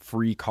away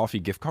free coffee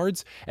gift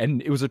cards,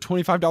 and it was a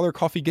 $25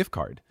 coffee gift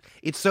card.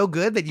 It's so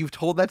good that you've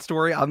told that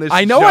story on this show.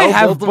 I know I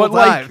have, but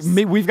times.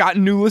 like, we've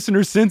gotten new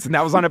listeners since, and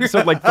that was on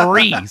episode like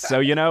 3. So,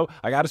 you know,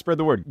 I got to spread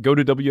the word. Go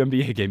to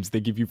WNBA games. They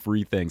give you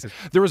free things.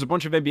 There was a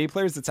bunch of NBA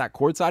players that sat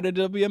courtside at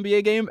a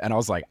WNBA game, and I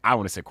was like, I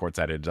want to sit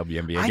courtside at a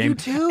WNBA game. I do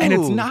too. And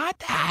it's not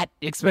that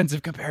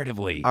expensive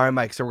comparatively. All right,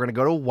 Mike, so we're going to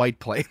go to White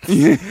Plains.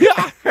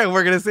 And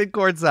we're going to sit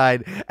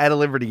courtside at a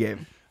Liberty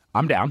game.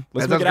 I'm down.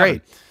 Let's that make it sounds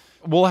great. happen.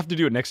 We'll have to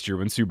do it next year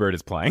when Sue Bird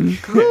is playing.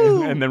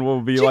 And then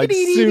we'll be like,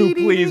 Sue,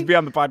 please be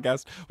on the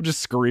podcast. We'll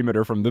just scream at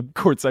her from the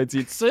courtside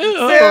seat.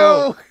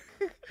 Sue!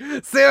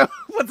 Sue,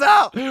 what's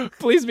up?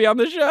 Please be on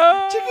the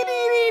show.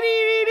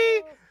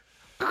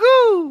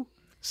 Cuckoo!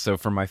 So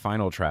for my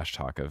final trash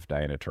talk of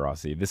Diana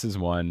Taurasi, this is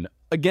one,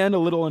 again, a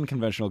little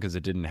unconventional because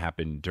it didn't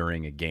happen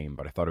during a game,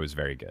 but I thought it was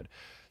very good.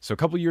 So a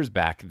couple years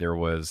back, there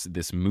was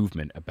this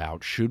movement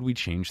about should we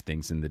change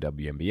things in the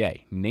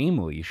WNBA?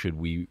 Namely, should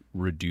we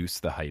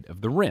reduce the height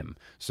of the rim?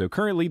 So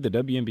currently, the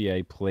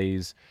WNBA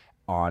plays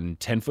on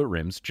 10-foot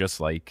rims, just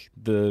like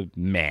the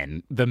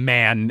man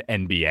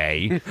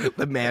NBA.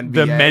 The man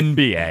The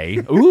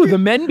MenBA. Ooh, the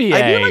MenBA.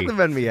 I do like the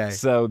MenBA.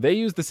 So they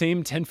use the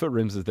same 10-foot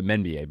rims as the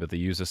MenBA, but they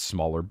use a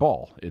smaller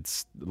ball.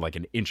 It's like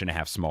 1.5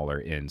 inches smaller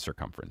in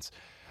circumference.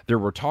 There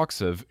were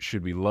talks of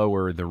should we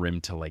lower the rim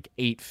to like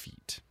 8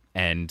 feet?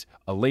 And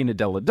Elena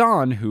Delle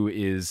Donne, who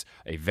is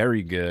a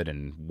very good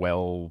and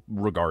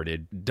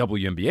well-regarded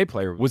WNBA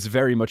player, was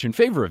very much in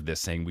favor of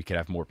this, saying we could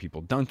have more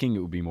people dunking, it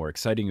would be more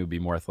exciting, it would be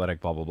more athletic,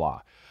 blah, blah,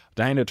 blah.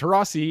 Diana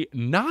Taurasi,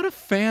 not a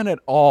fan at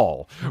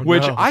all,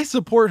 which I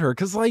support her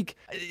because, like,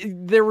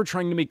 they were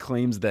trying to make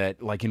claims that,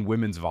 like, in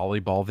women's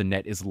volleyball, the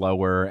net is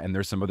lower and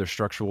there's some other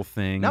structural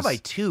things. Not by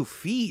 2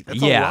 feet.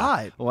 That's a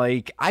lot.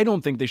 Like, I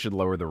don't think they should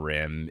lower the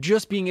rim.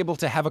 Just being able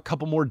to have a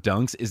couple more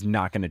dunks is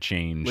not going to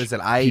change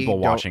people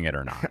watching it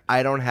or not.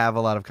 I don't have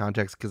a lot of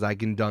context because I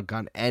can dunk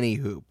on any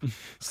hoop.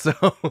 So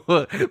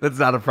that's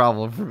not a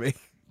problem for me.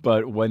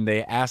 But when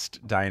they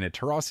asked Diana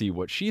Taurasi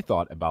what she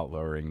thought about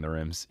lowering the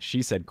rims,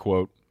 she said,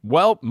 quote,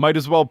 well, might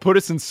as well put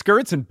us in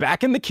skirts and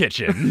back in the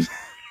kitchen.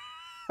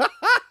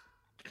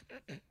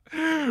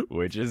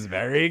 Which is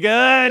very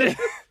good.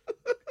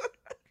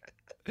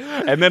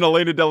 And then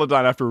Elena Delle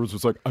Donne afterwards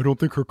was like, I don't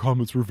think her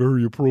comments were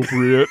very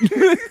appropriate.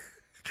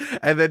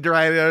 And then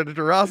Diana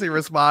Taurasi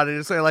responded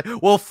and saying, like,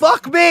 well,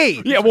 fuck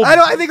me. Yeah, well,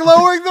 I think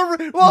lowering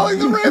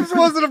the rims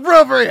wasn't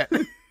appropriate.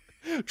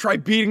 Try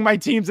beating my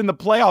teams in the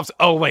playoffs,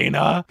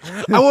 Elena.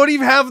 I won't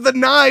even have the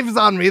knives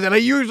on me that I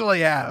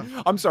usually have.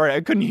 I'm sorry, I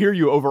couldn't hear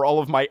you over all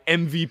of my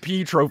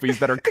MVP trophies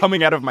that are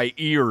coming out of my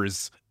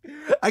ears.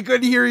 I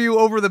couldn't hear you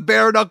over the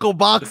bare knuckle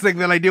boxing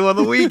that I do on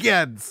the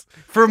weekends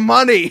for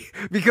money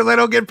because I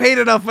don't get paid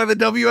enough by the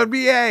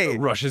WNBA.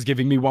 Russia's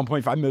giving me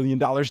 $1.5 million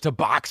to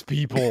box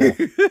people.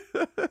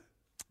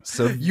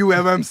 So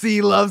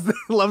UMMC loves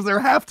their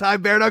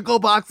halftime bare knuckle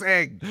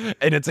boxing.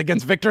 And it's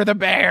against Victor the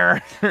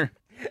Bear.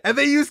 And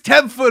they use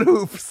 10-foot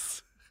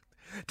hoops.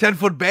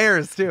 10-foot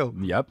bears, too.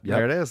 Yep.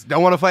 There it is.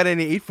 Don't want to fight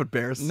any 8-foot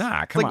bears.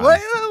 Nah, come on.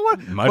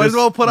 What? Might as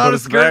well put on a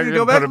skirt and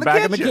go back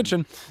in the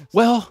kitchen.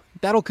 Well,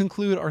 that'll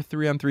conclude our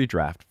 3-on-3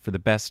 draft for the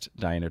best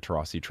Diana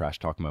Taurasi trash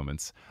talk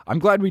moments. I'm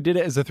glad we did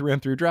it as a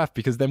 3-on-3 draft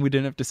because then we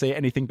didn't have to say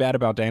anything bad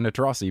about Diana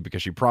Taurasi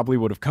because she probably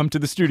would have come to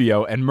the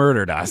studio and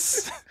murdered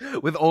us.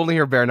 With only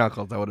her bare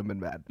knuckles, that would have been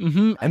bad.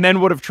 Mm-hmm. And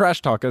then would have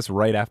trash talked us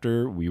right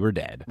after we were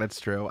dead. That's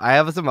true. I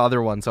have some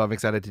other ones, so I'm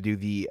excited to do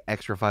the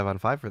extra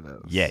 5-on-5 for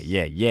those.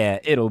 Yeah.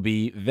 It'll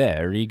be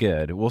very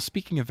good. Well,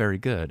 speaking of very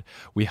good,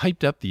 we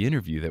hyped up the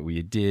interview that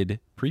we did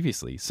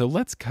previously. So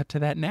let's cut to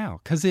that now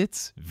because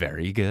it's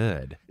very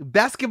good.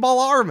 Basketball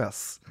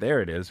Armus.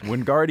 There it is.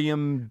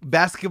 Wingardium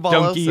Basketball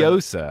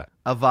Dunkiosa.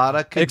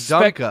 Avada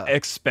Kedunka.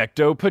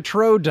 Expecto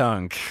Patro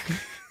Dunk.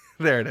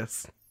 There it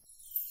is.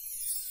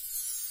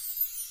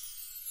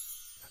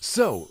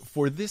 So,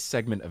 for this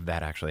segment of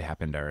That Actually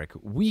Happened, Eric,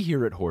 we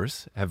here at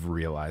Horse have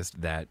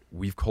realized that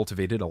we've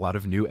cultivated a lot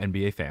of new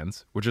NBA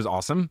fans, which is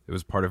awesome. It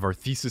was part of our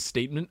thesis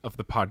statement of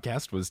the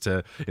podcast was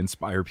to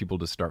inspire people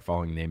to start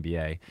following the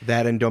NBA.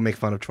 That and don't make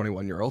fun of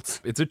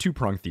 21-year-olds. It's a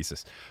two-pronged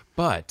thesis.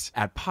 But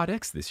at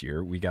PodX this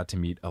year, we got to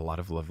meet a lot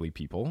of lovely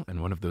people,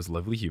 and one of those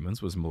lovely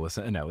humans was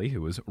Melissa Anelli, who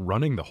was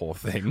running the whole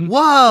thing.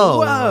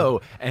 Whoa!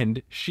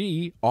 And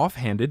she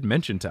offhanded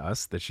mentioned to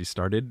us that she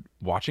started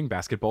watching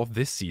basketball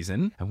this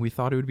season, and we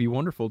thought it would be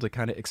wonderful to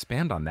kind of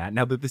expand on that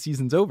now that the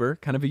season's over,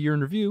 kind of a year in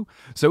review.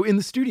 So in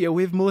the studio,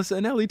 we have Melissa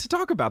Anelli to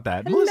talk about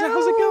that. Hello. Melissa,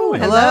 how's it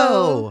going?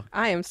 Hello.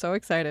 I am so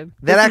excited.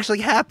 That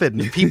actually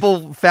happened.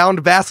 People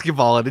found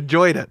basketball and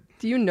enjoyed it.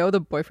 Do you know the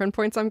boyfriend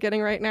points I'm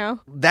getting right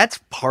now? That's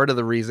part of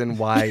the reason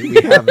why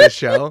we have this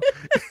show.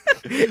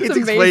 It's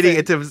explaining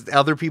it to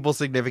other people's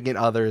significant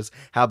others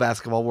how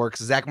basketball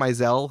works. Zach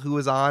Mizell, who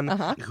was on,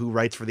 who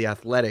writes for The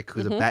Athletic,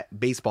 who's a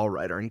baseball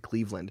writer in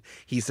Cleveland,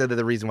 he said that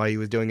the reason why he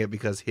was doing it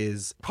because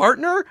his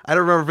partner, I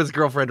don't remember if it's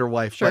girlfriend or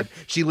wife, but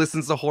she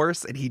listens to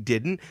Horse and he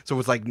didn't. So it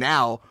was like,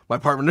 now my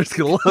partner's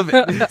going to love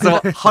it. So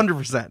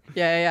 100%.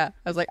 Yeah.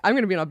 I was like, I'm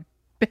going to be on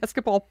a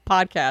basketball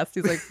podcast.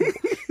 He's like...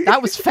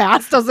 That was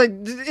fast. I was like,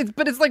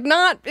 but it's like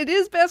not, it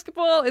is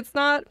basketball. It's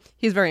not.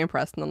 He's very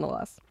impressed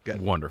nonetheless. Good.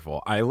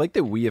 Wonderful. I like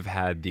that we have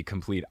had the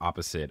complete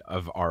opposite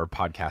of our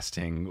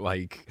podcasting,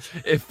 like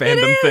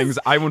fandom things.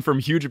 I went from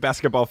huge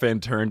basketball fan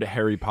turned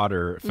Harry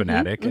Potter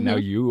fanatic, and now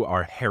you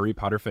are Harry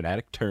Potter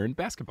fanatic turned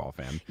basketball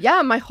fan.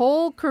 Yeah, my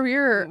whole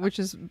career, which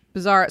is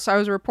bizarre. So I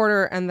was a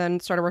reporter and then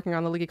started working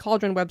on the Leaky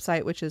Cauldron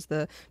website, which is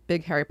the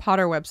big Harry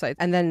Potter website.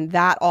 And then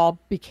that all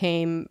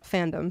became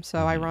fandom.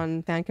 So I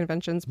run fan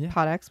conventions,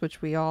 PodX,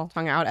 which we all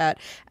hung out at.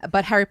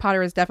 But Harry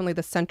Potter is definitely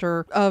the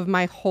center of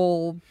my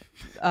whole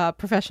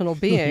professional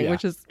being,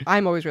 which is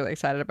I'm always really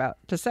excited about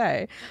to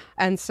say.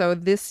 And so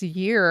this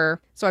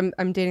year, so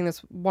I'm dating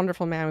this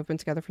wonderful man. We've been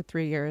together for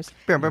 3 years.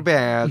 Good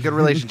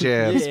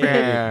relationships.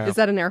 Is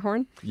that an air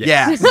horn?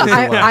 Yes.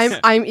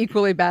 I'm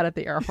equally bad at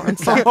the air horn.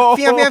 So.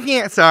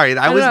 Sorry,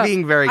 I was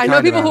being very I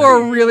know people who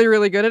are really,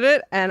 really good at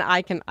it, and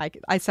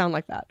I sound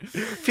like that.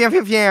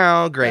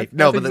 Great.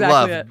 That's but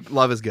exactly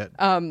love is good.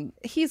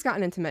 He's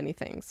gotten into many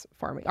things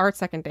for me. Our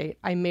second date,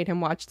 I made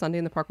him watch Sunday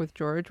in the Park with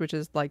George, which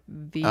is like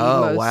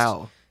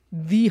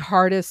the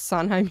hardest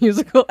Sondheim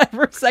musical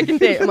ever. Second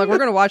date. I'm like, we're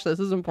going to watch this.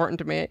 This is important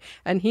to me.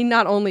 And he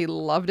not only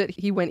loved it,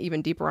 he went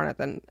even deeper on it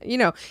than,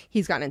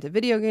 he's gotten into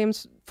video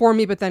games for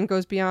me, but then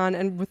goes beyond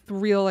and with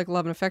real like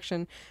love and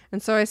affection.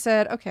 And so I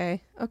said,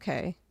 okay,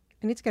 I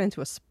need to get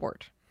into a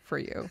sport for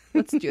you.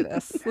 Let's do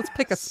this. Let's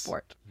pick a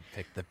sport.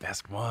 Pick the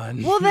best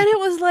one. Well, then it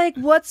was like,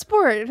 what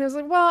sport? And I was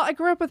like, well, I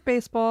grew up with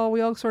baseball.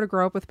 We all sort of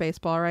grow up with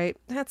baseball, right?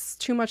 That's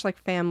too much like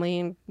family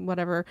and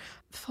whatever.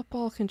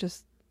 Football can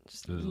just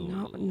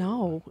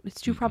no,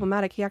 it's too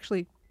problematic. He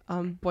actually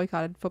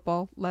boycotted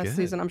football last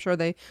season. I'm sure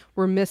they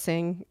were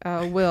missing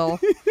Will.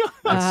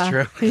 That's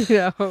true.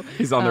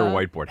 He's on their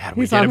whiteboard. How do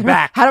we get him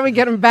back? How do we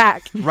get him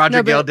back?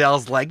 Roger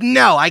Goodell's like,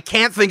 no, I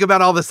can't think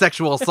about all the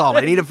sexual assault.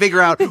 I need to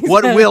figure out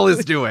what Will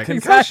is doing.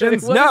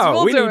 Concussions? What no,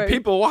 Will we doing? need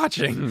people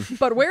watching.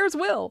 But where's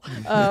Will?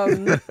 A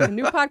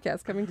new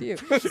podcast coming to you.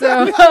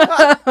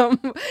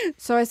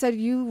 So I said,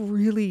 you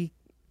really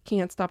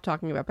can't stop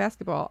talking about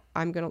basketball.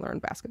 I'm going to learn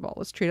basketball.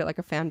 Let's treat it like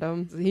a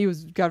fandom. He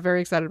got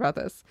very excited about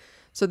this.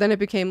 So then it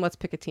became, let's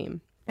pick a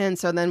team. And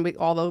so then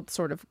all the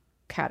sort of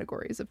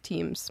categories of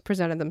teams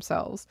presented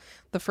themselves.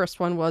 The first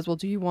one was, well,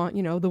 do you want,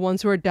 the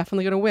ones who are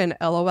definitely going to win?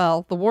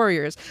 LOL, the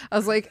Warriors. I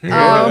was like,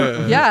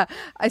 yeah.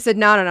 I said,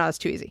 no, it's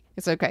too easy.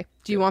 It's okay.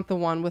 Do you want the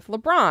one with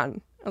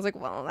LeBron? I was like,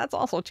 well, that's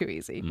also too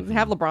easy. If you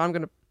have LeBron, I'm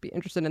going to be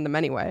interested in them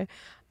anyway.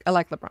 I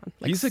like LeBron.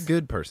 He's a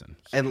good person.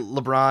 And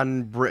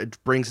LeBron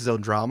brings his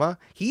own drama.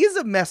 He is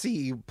a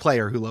messy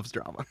player who loves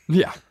drama.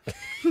 Yeah.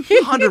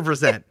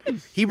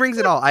 100%. He brings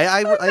it all.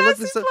 I look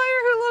this up. Player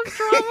who loves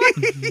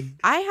drama.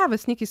 I have a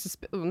sneaky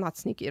not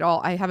sneaky at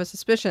all. I have a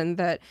suspicion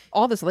that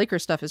all this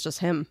Lakers stuff is just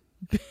him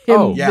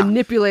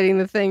manipulating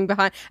the thing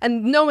behind,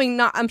 and knowing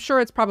I'm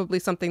sure it's probably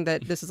something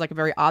that this is like a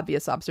very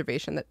obvious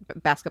observation that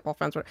basketball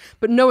fans would,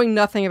 but knowing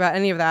nothing about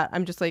any of that,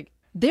 I'm just like,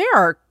 they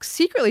are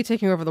secretly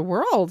taking over the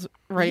world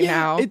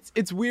now.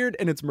 It's weird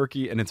and it's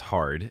murky and it's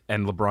hard,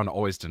 and LeBron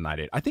always denied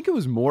it. I think it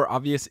was more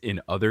obvious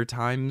in other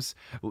times,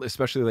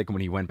 especially like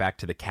when he went back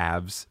to the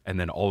Cavs and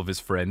then all of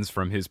his friends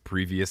from his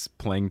previous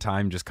playing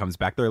time just comes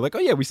back there like, oh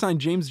yeah, we signed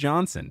James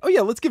Johnson. Oh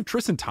yeah, let's give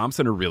Tristan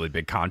Thompson a really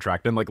big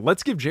contract, and like,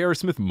 let's give J.R.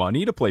 Smith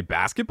money to play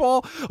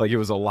basketball. Like, it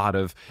was a lot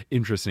of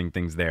interesting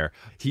things there.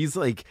 He's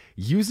like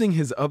using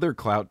his other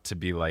clout to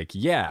be like,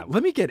 yeah,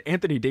 let me get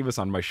Anthony Davis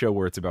on my show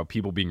where it's about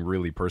people being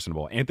really personable.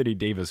 incredible. Anthony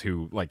Davis,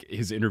 who like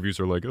his interviews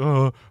are like,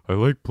 I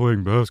like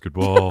playing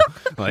basketball.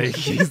 Like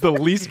he's the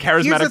least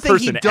charismatic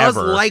person he does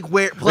ever. like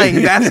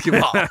playing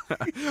basketball.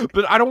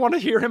 But I don't want to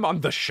hear him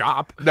on The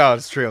Shop. No,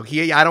 it's true.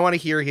 I don't want to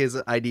hear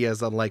his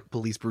ideas on like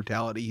police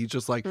brutality. He's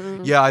just like,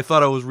 yeah, I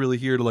thought I was really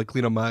here to like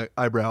clean up my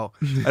eyebrow.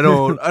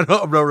 I'm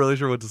not really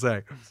sure what to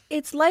say.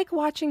 It's like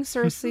watching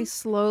Cersei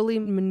slowly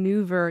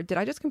maneuver. Did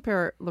I just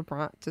compare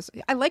LeBron to?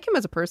 I like him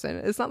as a person.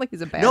 It's not like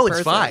he's a bad person. No,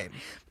 it's fine.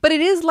 But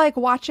it is like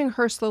watching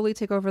her slowly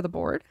take over the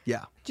board.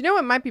 Yeah. Do you know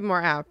what might be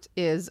more apt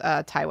is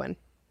Tywin?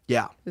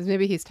 Yeah.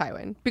 Maybe he's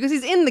Tywin because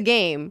he's in the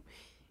game.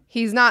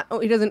 He's not.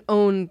 He doesn't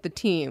own the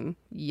team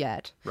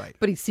yet. Right.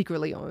 But he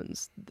secretly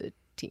owns the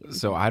team.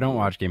 So I don't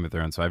watch Game of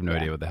Thrones, so I have no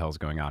idea what the hell's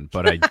going on.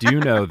 But I do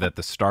know that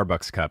the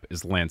Starbucks cup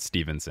is Lance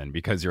Stevenson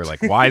because you're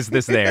like, why is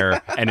this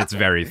there? And it's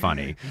very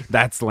funny.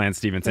 That's Lance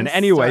Stevenson.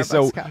 Anyway,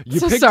 so you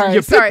picked I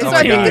picked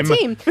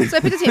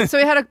the team. So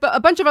we had a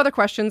bunch of other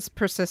questions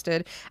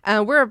persisted.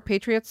 We're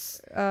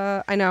Patriots.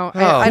 I know.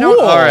 Oh, I don't.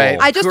 All right.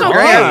 I just don't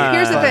Great. care.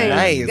 Here's the thing.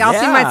 Nice. I'll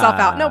see myself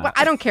out. No, but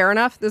I don't care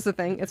enough. This is the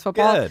thing. It's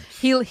football.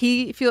 Good.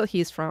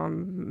 He's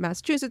from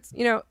Massachusetts.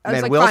 You know. I was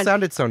Man, like, Will fine.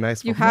 sounded so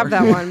nice. You before. have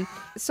that one.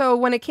 So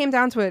when it came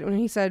down to it, when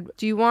he said,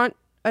 do you want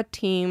a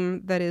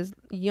team that is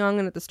young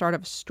and at the start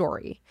of a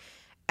story?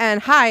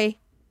 And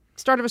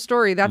start of a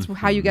story, that's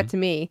how you get to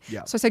me.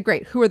 Yeah. So I said,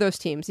 great, who are those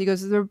teams? He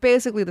goes, they're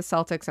basically the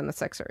Celtics and the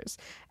Sixers.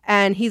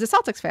 And he's a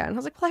Celtics fan. I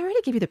was like, well, I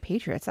already gave you the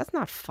Patriots. That's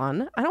not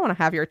fun. I don't want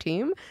to have your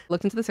team.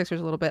 Looked into the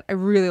Sixers a little bit. I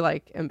really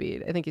like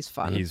Embiid. I think he's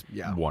fun. He's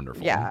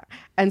wonderful. Yeah.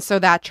 And so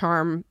that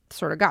charm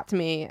sort of got to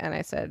me. And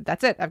I said,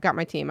 that's it. I've got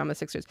my team. I'm the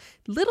Sixers.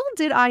 Little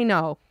did I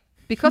know,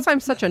 because I'm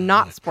such a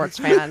not sports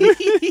fan,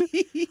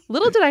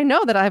 little did I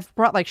know that I've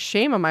brought like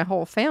shame on my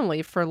whole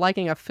family for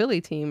liking a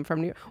Philly team from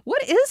New York.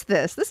 What is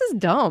this? This is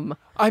dumb.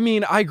 I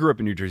mean, I grew up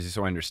in New Jersey,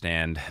 so I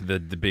understand the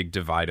big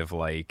divide of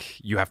like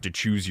you have to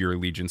choose your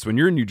allegiance. When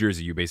you're in New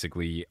Jersey, you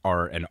basically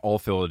are an all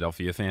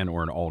Philadelphia fan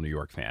or an all New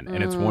York fan,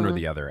 and it's one or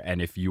the other. And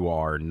if you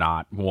are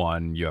not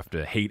one, you have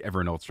to hate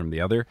everyone else from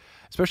the other.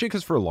 Especially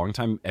because for a long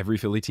time, every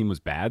Philly team was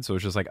bad, so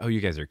it's just like, oh,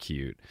 you guys are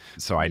cute.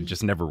 So I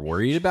just never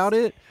worried about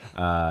it.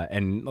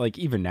 And like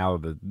even now,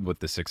 with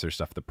the Sixers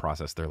stuff, the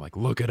process, they're like,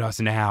 look at us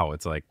now.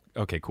 It's like,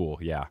 okay, cool,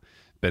 yeah.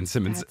 Ben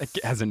Simmons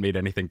hasn't made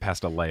anything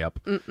past a layup.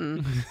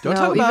 Don't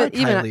talk about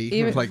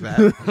Kylie like that.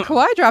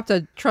 Kawhi dropped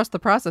a trust the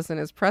process in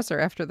his presser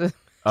after the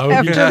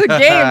the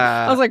game.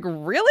 I was like,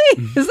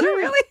 really? Is that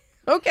really?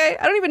 Okay.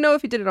 I don't even know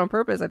if he did it on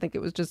purpose. I think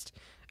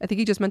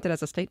he just meant it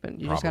as a statement.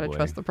 You just got to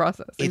trust the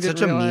process. It's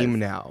such a meme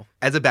now.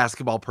 As a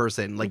basketball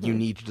person, like you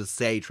need to just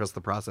say trust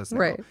the process now.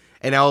 Right.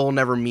 And now it will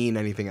never mean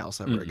anything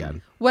else ever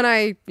again. When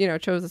I,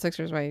 chose the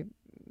Sixers,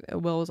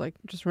 Will was like,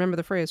 just remember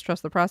the phrase,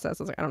 trust the process.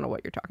 I was like, I don't know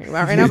what you're talking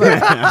about right now,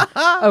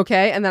 but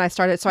okay. And then I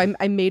started, so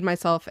I made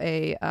myself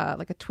a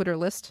Twitter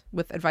list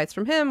with advice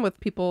from him, with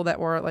people that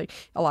were like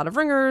a lot of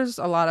ringers,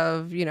 a lot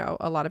of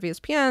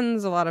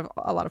ESPNs, a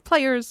lot of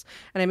players.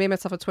 And I made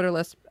myself a Twitter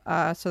list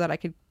so that I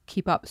could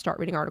keep up, start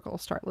reading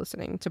articles, start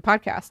listening to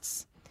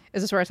podcasts.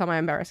 Is this where I tell my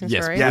embarrassing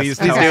story? Yes,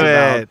 please do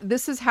it.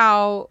 This is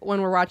how,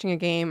 when we're watching a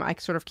game, I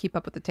sort of keep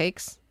up with the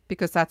takes,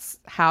 because that's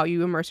how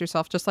you immerse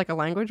yourself, just like a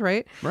language,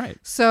 right? Right.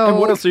 So, and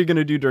what else are you going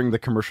to do during the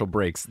commercial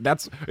breaks?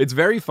 It's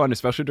very fun,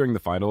 especially during the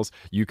finals.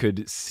 You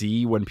could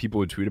see when people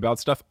would tweet about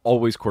stuff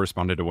always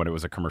corresponded to when it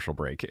was a commercial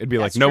break. It'd be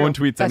like no one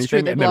tweets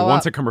anything, and then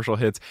once a commercial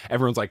hits,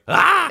 everyone's like,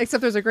 ah!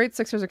 Except there's a great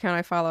Sixers account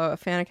I follow, a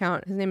fan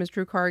account. His name is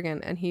Drew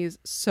Cargan, and he's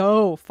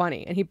so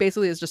funny. And he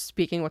basically is just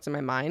speaking what's in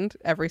my mind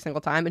every single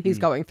time, and he's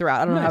going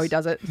throughout. I don't know how he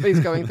does it, but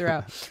he's going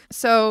throughout.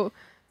 So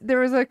there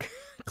was a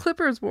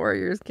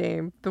Clippers-Warriors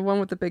game, the one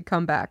with the big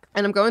comeback.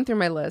 And I'm going through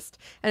my list,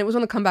 and it was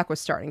when the comeback was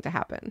starting to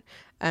happen.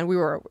 And we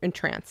were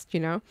entranced,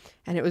 And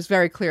it was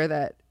very clear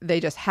that they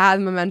just had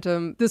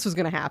momentum. This was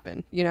going to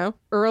happen,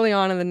 Early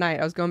on in the night,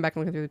 I was going back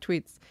and looking through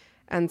the tweets,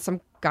 and some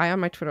guy on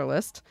my Twitter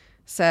list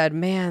said,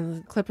 man,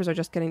 the Clippers are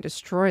just getting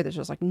destroyed. There's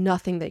just like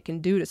nothing they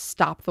can do to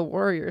stop the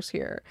Warriors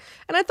here.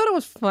 And I thought it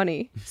was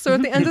funny. So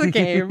at the end of the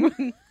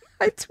game,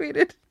 I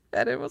tweeted,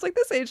 and it was like,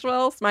 this aged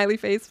well, smiley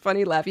face,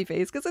 funny, laughy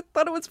face, because I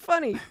thought it was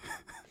funny.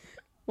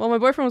 Well, my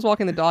boyfriend was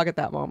walking the dog at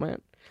that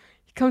moment.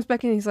 He comes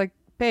back in and he's like,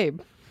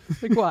 babe,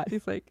 like what?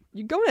 He's like,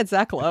 you going at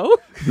Zach Lowe?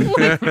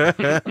 Like,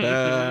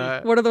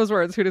 what are those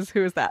words? Who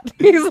is that?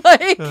 He's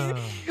like,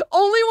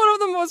 only one of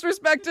the most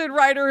respected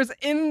writers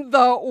in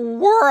the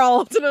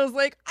world. And I was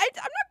like, I'm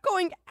not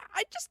going,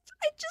 I just.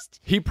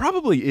 He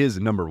probably is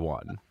number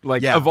one.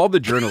 Like, of all the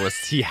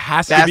journalists, he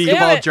has to be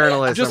basketball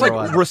journalist. Just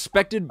like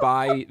respected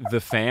by the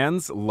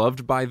fans,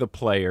 loved by the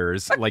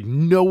players. Like,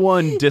 no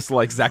one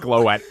dislikes Zach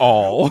Lowe at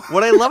all.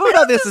 What I love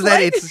about this is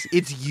that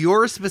it's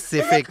your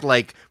specific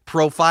like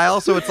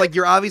profile. So it's like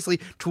you're obviously,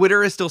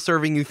 Twitter is still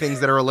serving you things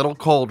that are a little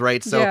cold,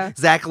 right? So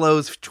Zach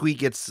Lowe's tweet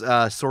gets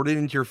sorted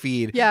into your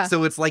feed. Yeah.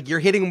 So it's like you're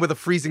hitting him with a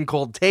freezing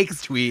cold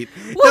takes tweet.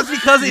 That's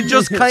because it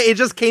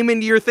just came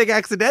into your thing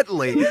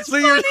accidentally. So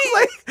you're just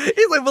like,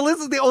 he's like,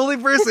 Melissa's the only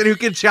person who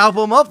can chop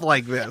him up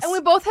like this. And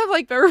we both have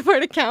like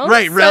verified accounts.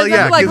 Right, really,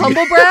 like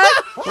humble brag.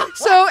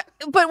 So,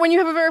 but when you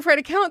have a verified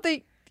account,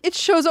 it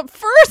shows up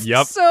first.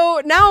 Yep.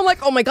 So now I'm like,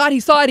 oh my God, he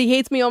saw it. He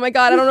hates me. Oh my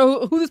God, I don't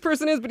know who this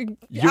person is, but he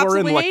You're in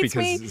absolutely luck hates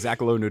because me.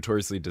 Zach Lowe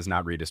notoriously does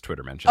not read his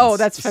Twitter mentions. Oh,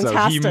 that's So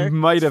fantastic. he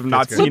might have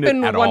not seen it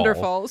Flippin' at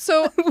wonderful. all.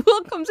 So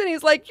Will comes in.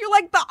 He's like, "You're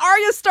like the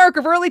Arya Stark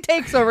of early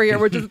takes over here,"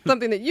 which is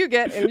something that you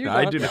get and you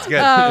I don't. do not. It's good.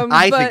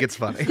 I but think it's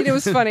funny. It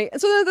was funny.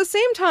 So then at the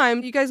same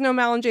time, you guys know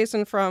Mal and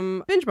Jason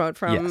from Binge Mode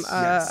from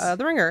Yes.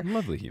 The Ringer.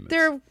 Lovely humans.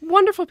 They're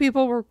wonderful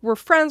people. We're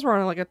friends. We're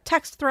on like a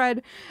text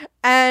thread.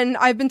 And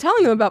I've been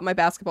telling them about my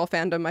basketball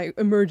fandom, my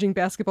emerging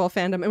basketball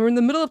fandom. And we're in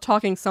the middle of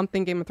talking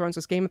something Game of Thrones,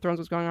 because Game of Thrones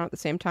was going on at the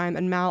same time.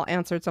 And Mal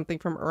answered something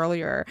from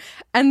earlier.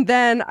 And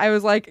then I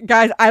was like,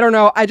 guys, I don't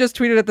know. I just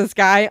tweeted at this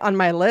guy on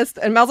my list.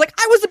 And Mal's like,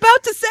 I was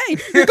about to say,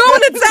 you're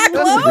going at Zach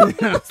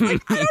Lowe? I was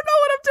like, I don't know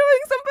what I'm doing.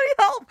 Somebody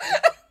help.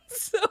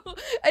 So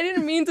I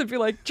didn't mean to be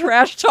like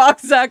trash talk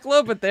Zach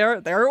Lowe, but there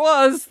it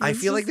was. I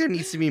feel like there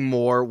needs to be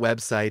more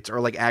websites or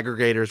like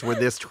aggregators where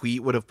this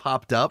tweet would have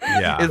popped up.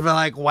 Yeah. It'd be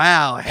like,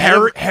 wow,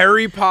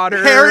 Harry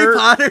Potter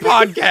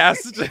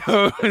podcast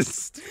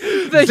host.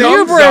 The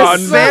Dumped hubris. on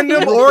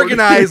Fandom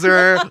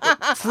organizer,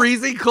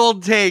 freezing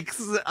cold takes.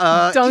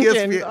 Duncan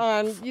TSP.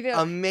 on, you know.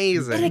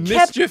 Amazing. And it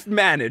kept- Mischief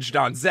managed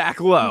on Zach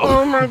Lowe.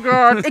 Oh my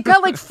God. It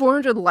got like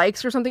 400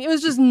 likes or something. It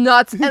was just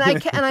nuts. And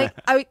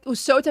I was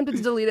so tempted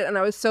to delete it, and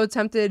I was so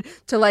tempted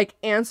to like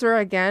answer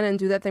again and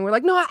do that thing. We're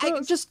like, no,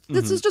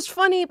 this is just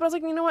funny. But I was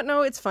like, you know what?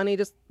 No, it's funny.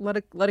 Just let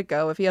it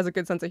go. If he has a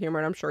good sense of humor,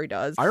 and I'm sure he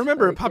does. I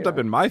remember it popped up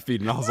in my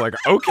feed, and I was like,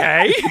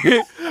 okay.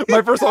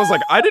 My first thought was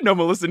like, I didn't know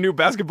Melissa knew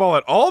basketball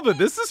at all, but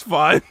this is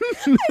fun.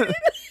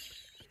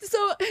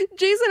 So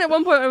Jason, at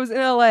one point, I was in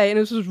LA, and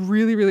this was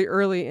really, really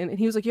early, and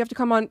he was like, "You have to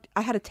come on."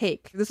 I had a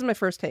take. This is my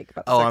first take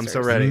about the Oh, I'm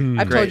so Sixers. ready.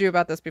 I've Great. told you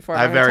about this before.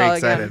 But I'm very gonna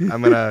tell excited.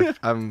 Again.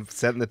 I'm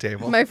setting the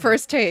table. My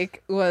first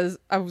take was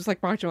I was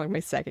like watching like my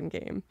second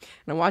game,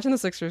 and I'm watching the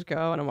Sixers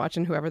go, and I'm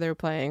watching whoever they were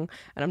playing,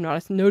 and I'm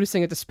not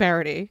noticing a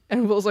disparity.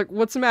 And Will's like,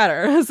 "What's the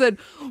matter?" I said,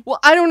 "Well,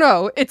 I don't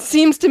know. It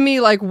seems to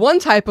me like one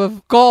type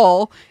of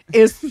goal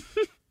is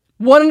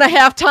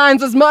 1.5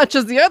 times as much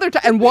as the other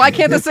time, and why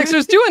can't the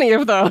Sixers do any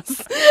of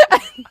those?"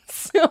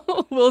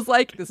 So Will's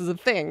like, "This is a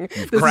thing.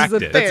 This cracked is a it.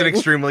 thing." That's an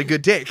extremely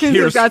good take.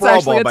 Here's That's Sprawl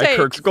actually Ball a by take.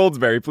 Kirk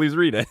Goldsberry. Please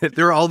read it.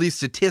 There are all these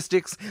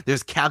statistics.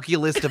 There's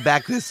calculus to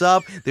back this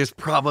up. There's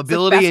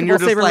probability, and you're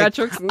just basketball like,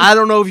 sabermetrics. I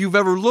don't know if you've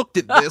ever looked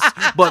at this,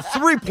 but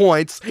 3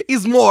 points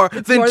is more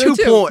than more 2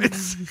 than 2.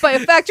 points. By a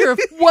factor of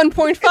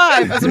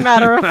 1.5, as a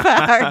matter of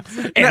fact.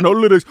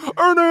 Analytics.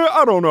 Ernie,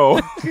 I don't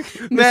know.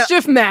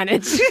 Mischief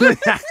managed.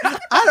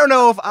 I don't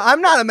know if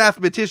I'm not a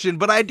mathematician,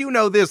 but I do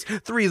know this: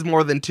 3 is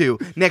more than 2.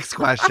 Next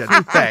question.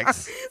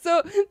 Thanks.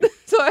 So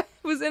I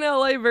was in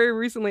LA very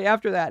recently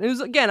after that. And it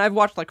was, again, I've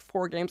watched like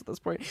 4 games at this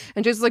point.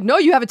 And Jason's like, "No,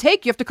 you have a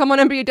take. You have to come on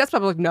NBA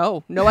Desktop." I'm like,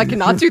 no, I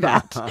cannot do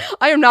that.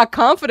 I am not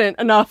confident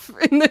enough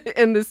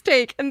in this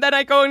take. And then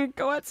I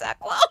go at Zach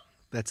Lowe.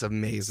 That's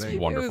amazing.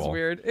 Wonderful. It was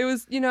weird. It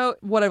was,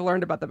 what I've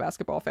learned about the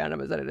basketball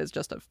fandom is that it is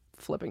just a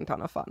flipping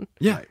ton of fun.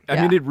 Yeah. I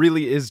Yeah. mean, it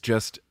really is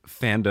just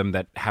fandom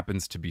that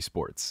happens to be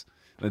sports.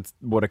 That's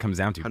what it comes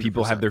down to.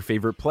 People have 100%. their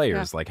favorite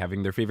players, like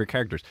having their favorite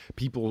characters.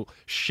 People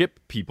ship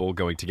people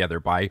going together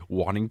by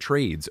wanting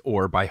trades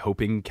or by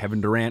hoping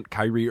Kevin Durant,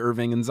 Kyrie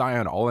Irving, and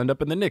Zion all end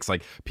up in the Knicks.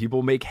 Like,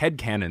 people make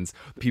headcanons.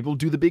 People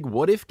do the big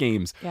what-if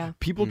games. Yeah.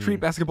 People treat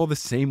basketball the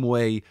same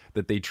way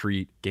that they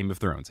treat Game of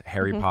Thrones,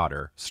 Harry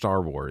Potter,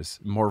 Star Wars,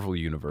 Marvel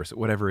Universe,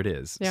 whatever it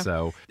is. Yeah.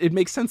 So it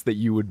makes sense that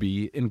you would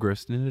be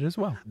engrossed in it as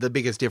well. The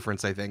biggest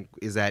difference, I think,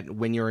 is that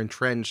when you're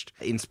entrenched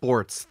in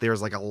sports,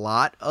 there's like a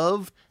lot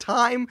of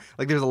time.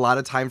 Like, there's a lot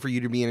of time for you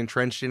to be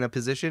entrenched in a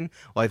position.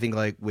 Well, I think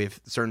like with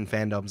certain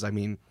fandoms, I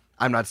mean,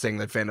 I'm not saying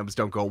that fandoms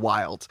don't go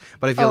wild,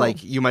 but I feel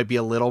like you might be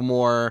a little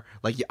more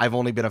like, I've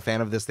only been a fan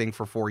of this thing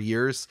for 4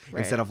 years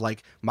instead of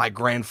like my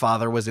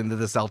grandfather was into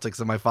the Celtics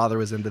and my father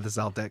was into the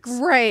Celtics.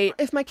 Right.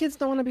 If my kids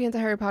don't want to be into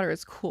Harry Potter,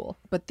 it's cool.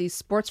 But these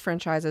sports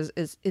franchises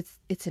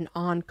it's an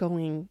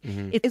ongoing.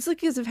 It's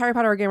like as if Harry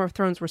Potter or Game of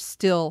Thrones were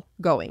still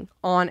going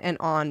on and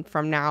on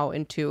from now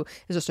into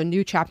it's just a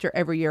new chapter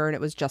every year, and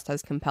it was just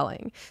as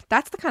compelling.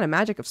 That's the kind of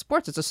magic of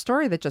sports. It's a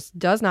story that just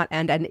does not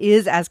end and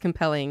is as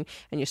compelling,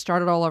 and you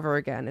start it all over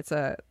again. It's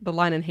the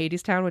line in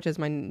Hadestown, which is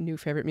my new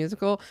favorite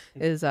musical,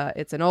 is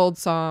it's an old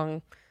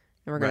song,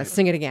 and we're going to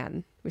sing it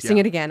again. We sing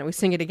it again, and we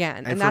sing it again.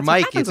 And for that's what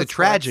Mike, happens it's a with sports.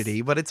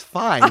 tragedy, but it's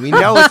fine. We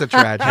know it's a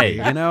tragedy.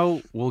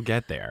 Hey, we'll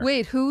get there.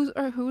 Wait, who's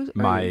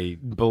My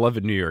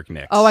beloved New York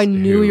Knicks. Oh, I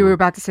knew who- you were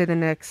about to say the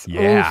Knicks.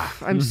 Yeah.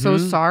 Oof, I'm so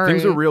sorry.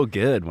 Things were real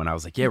good when I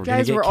was like, yeah, we're going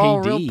guys to get were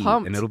all real KD,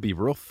 pumped. and it'll be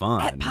real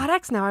fun. At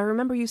PodX now, I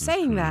remember you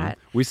saying that.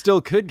 We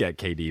still could get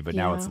KD, but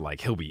now Yeah. it's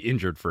like he'll be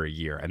injured for a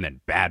year and then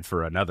bad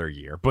for another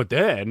year. But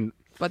then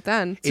But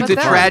then It's a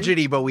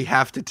tragedy, but we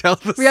have to tell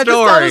the We have to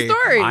story. tell the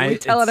story. We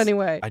tell it it's-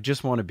 anyway. I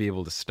just want to be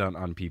able to stunt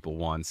on people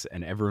once,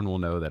 and everyone will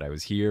know that I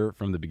was here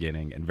from the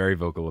beginning and very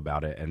vocal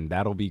about it, and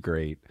that'll be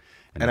great.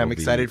 And I'm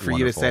excited for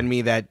you to send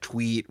me that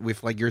tweet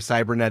with like your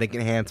cybernetic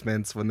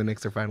enhancements when the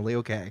Knicks are finally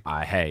okay.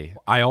 Hey,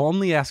 I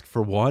only ask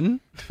for one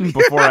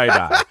before I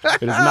die.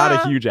 It is not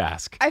a huge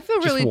ask. I feel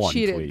Just really one,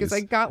 cheated please. because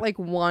I got like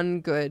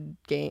one good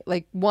game,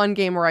 like one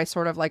game where I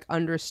sort of like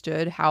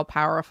understood how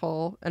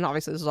powerful, and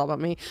obviously this is all about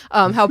me,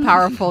 how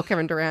powerful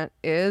Kevin Durant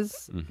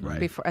is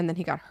before, and then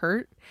he got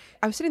hurt.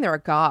 I was sitting there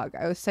agog.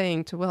 I was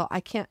saying to Will,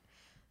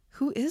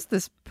 who is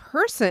this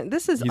person?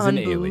 This is He's an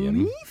unbelievable.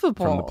 alien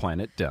from the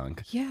planet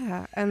Dunk.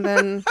 Yeah, and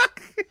then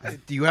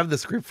Do you have the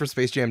script for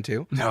Space Jam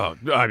 2? No,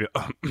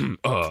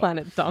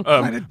 Planet Dunk.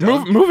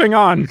 Moving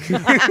on.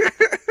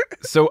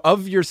 So,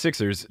 of your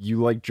Sixers,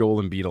 you like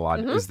Joel Embiid a lot.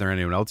 Is there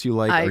anyone else you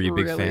like? Are you a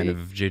big fan of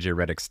JJ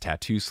Redick's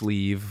tattoo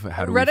sleeve?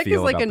 How do we Reddick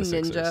feel is like about a the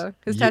ninja. Sixers?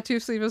 His tattoo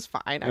sleeve is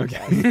fine, I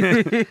guess.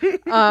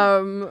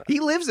 He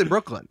lives in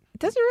Brooklyn.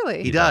 Does he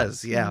really? He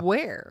does, yeah.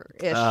 Where?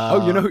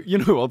 You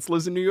know who else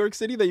lives in New York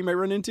City that you might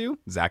run into?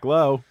 Zach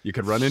Lowe. You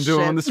could run into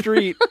him on the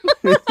street.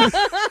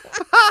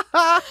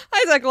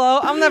 Hi, Zach Lowe.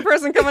 I'm that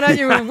person coming at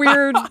you with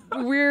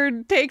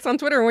weird takes on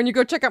Twitter. When you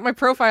go check out my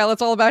profile,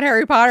 it's all about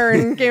Harry Potter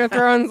and Game of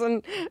Thrones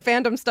and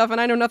fandom stuff,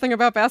 and I know nothing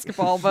about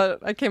basketball, but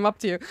I came up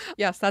to you.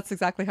 Yes, that's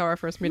exactly how our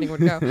first meeting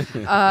would go.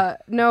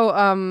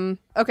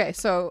 Okay,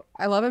 so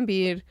I love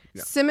Embiid.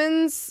 Yeah.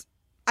 Simmons,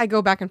 I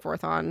go back and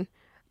forth on.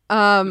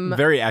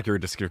 Very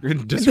accurate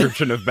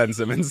description of Ben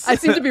Simmons. I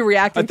seem to be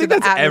reacting to the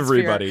that's atmosphere.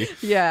 Everybody.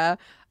 Yeah.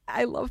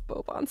 I love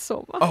Boban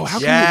so much. Oh, how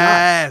can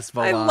yes, you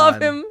not? Boban. I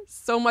love him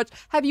so much.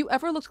 Have you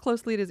ever looked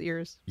closely at his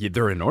ears? Yeah,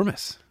 they're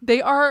enormous.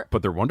 They are.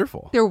 But they're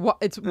wonderful.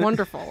 It's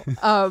wonderful.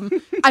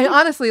 I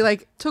honestly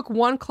like took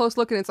one close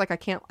look and it's like I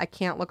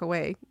can't look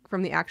away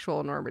from the actual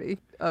enormity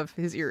of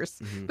his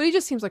ears. But he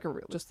just seems like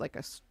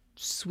a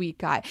sweet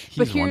guy.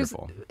 But here's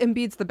wonderful.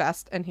 Embiid's the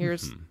best, and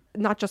here's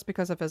not just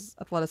because of his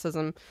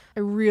athleticism. I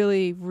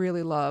really,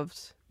 really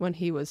loved when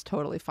he was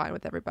totally fine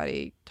with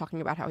everybody talking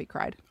about how he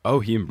cried. Oh,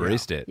 he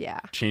embraced it. Yeah.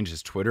 Changed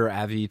his Twitter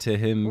avi to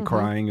him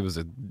crying. It was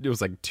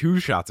like 2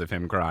 shots of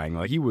him crying.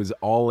 Like he was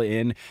all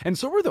in. And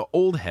so were the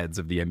old heads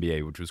of the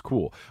NBA, which was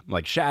cool.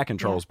 Like Shaq and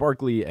Charles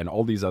Barkley and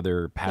all these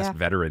other past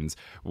veterans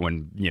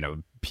when,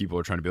 people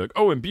are trying to be like,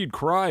 oh, Embiid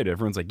cried.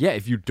 Everyone's like, yeah,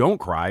 if you don't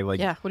cry, like,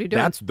 what are you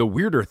doing? That's the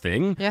weirder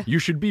thing. Yeah. You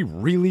should be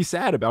really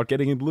sad about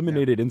getting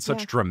eliminated in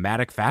such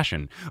dramatic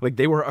fashion. Like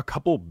they were a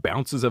couple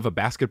bounces of a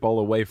basketball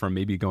away from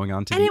maybe going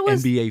on to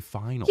NBA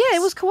Finals. Yeah,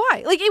 it was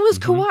Kawhi. Like it was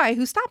Kawhi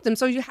who stopped him.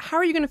 So how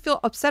are you going to feel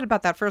upset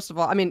about that? First of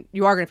all, I mean,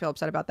 you are going to feel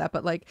upset about that,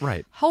 but like,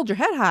 hold your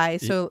head high.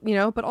 So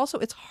but also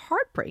it's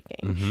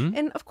heartbreaking,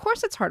 and of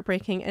course it's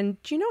heartbreaking.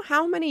 And do you know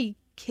how many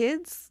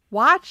kids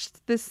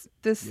watched this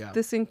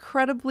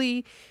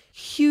incredibly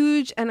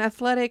huge and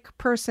athletic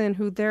person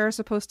who they're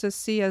supposed to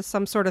see as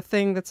some sort of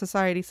thing that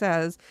society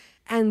says,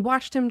 and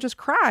watched him just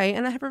cry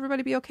and have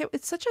everybody be okay?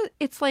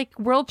 It's like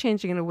world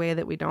changing in a way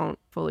that we don't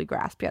fully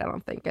grasp yet.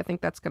 I think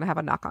that's going to have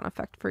a knock on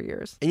effect for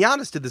years. And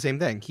Giannis did the same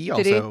thing.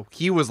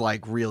 He was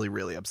like really,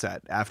 really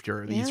upset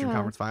after the Eastern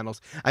Conference Finals.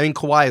 I mean,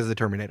 Kawhi is the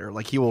Terminator.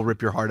 Like he will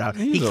rip your heart out.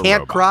 He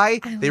can't cry.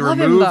 They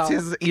removed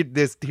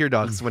his tear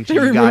ducts when she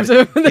got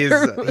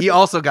his. He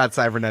also got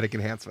cybernetic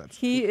enhancements.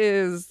 He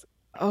is.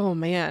 Oh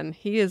man,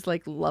 he is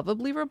like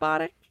lovably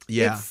robotic.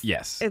 Yeah.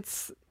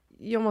 It's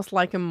you almost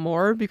like him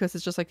more because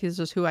it's just like he's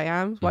just who I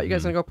am. What, you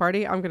guys gonna go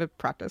party? I'm gonna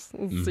practice.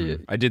 Let's see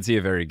it. I did see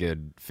a very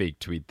good fake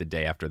tweet the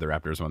day after the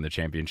Raptors won the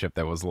championship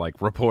that was like,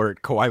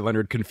 report Kawhi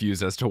Leonard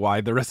confused as to why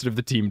the rest of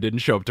the team didn't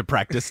show up to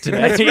practice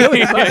today.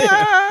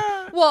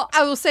 Well,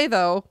 I will say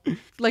though,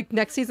 like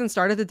next season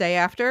started the day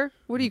after.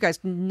 What are you guys,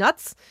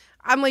 nuts?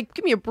 I'm like,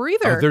 give me a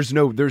breather. Oh, there's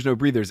no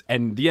breathers.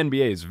 And the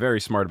NBA is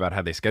very smart about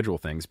how they schedule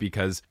things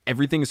because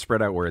everything is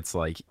spread out where it's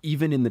like,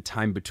 even in the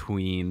time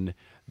between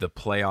the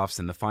playoffs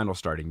and the final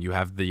starting, you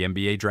have the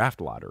NBA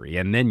draft lottery,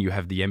 and then you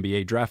have the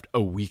NBA draft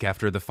a week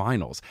after the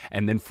finals,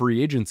 and then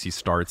free agency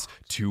starts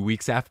 2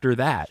 weeks after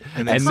that,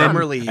 and then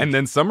summer league, and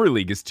then summer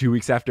league is 2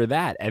 weeks after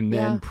that, and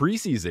then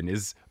preseason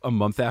is a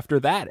month after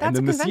that, That's and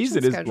then the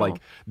season is schedule.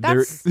 like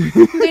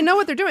they know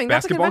what they're doing.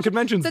 Basketball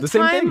conventions, the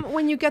same thing. The time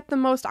when you get the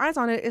most eyes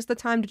on it is the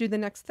time to do the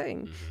next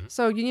thing.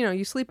 So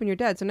you sleep when you're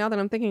dead. So now that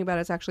I'm thinking about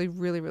it, it's actually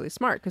really, really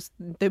smart because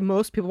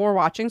most people were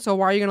watching. So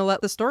why are you going to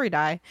let the story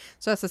die?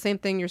 So that's the same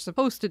thing you're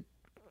supposed to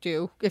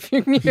do if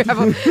you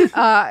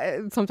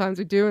have sometimes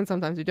we do and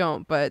sometimes we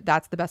don't, but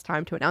that's the best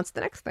time to announce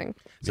the next thing.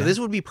 So this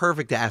would be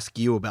perfect to ask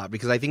you about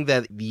because I think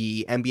that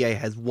the NBA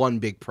has one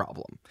big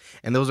problem,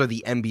 and those are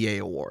the NBA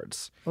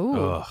awards.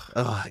 Ooh.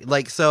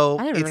 Like so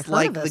it's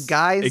like the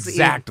guys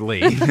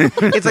exactly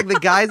it's like the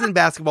guys in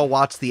basketball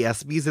watch the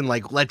ESPYs and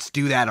like, let's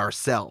do that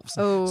ourselves.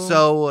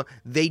 So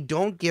they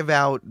don't give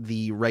out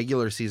the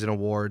regular season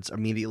awards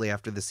immediately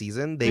after the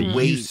season. They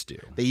used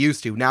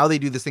to. Now they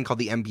do this thing called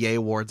the NBA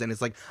awards, and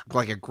it's like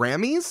a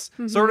Grammys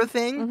sort of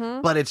thing,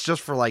 but it's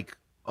just for like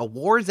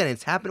awards, and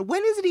it's happening.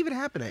 When is it even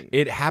happening?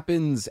 It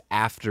happens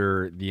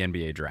after the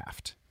NBA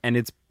draft, and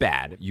it's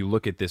bad. You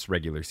look at this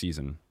regular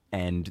season,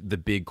 and the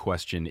big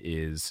question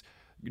is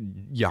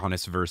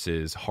Giannis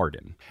versus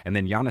Harden. And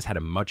then Giannis had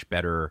a much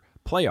better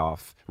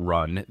playoff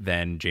run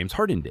than James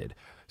Harden did.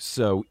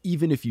 So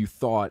even if you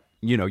thought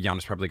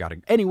Giannis probably got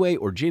it anyway,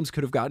 or James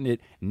could have gotten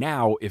it.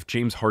 Now, if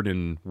James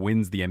Harden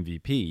wins the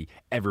MVP,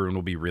 everyone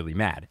will be really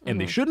mad. And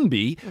they shouldn't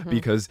be,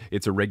 because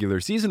it's a regular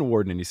season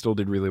award and he still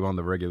did really well in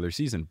the regular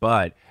season.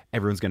 But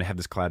everyone's going to have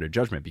this cloud of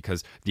judgment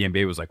because the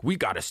NBA was like, we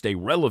got to stay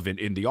relevant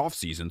in the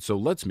offseason, so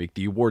let's make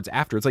the awards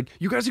after. It's like,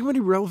 you guys are going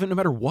to be relevant no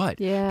matter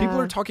what. Yeah. People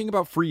are talking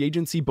about free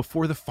agency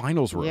before the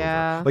finals were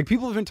Yeah. over. Like,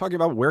 people have been talking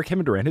about where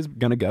Kevin Durant is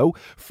going to go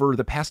for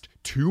the past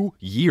 2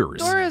 years.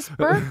 Doris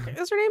Burke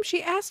is her name.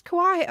 She asked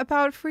Kawhi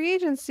about free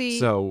agency.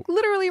 So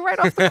literally right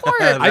off the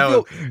court. I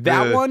feel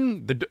that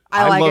one.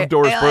 I like love it.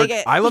 Doris I Burke. like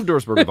it. I love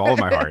Doris Burke with all of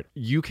my heart.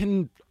 You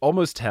can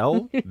almost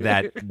tell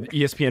that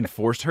ESPN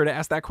forced her to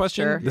ask that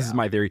question. Sure. This is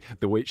my theory.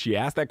 The way she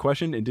asked that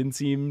question and didn't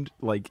seem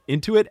like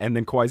into it, and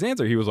then Kawhi's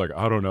answer, he was like,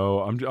 I don't know.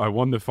 I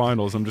won the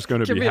finals. I'm just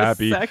going to Give be me a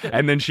happy. second.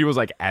 And then she was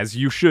like, as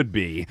you should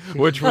be,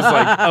 which was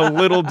like a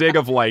little dig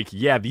of like,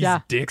 yeah, these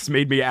dicks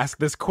made me ask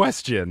this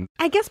question.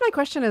 I guess my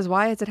question is,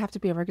 why does it have to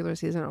be a regular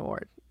season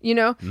award?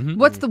 Mm-hmm.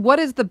 What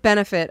is the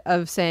benefit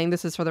of saying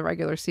this is for the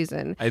regular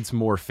season? It's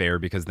more fair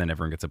because then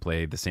everyone gets to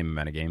play the same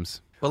amount of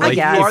games. But I like,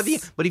 guess.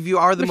 if you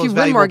are the If most you win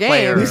valuable more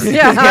player, games. if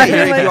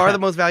you are the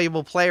most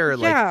valuable player,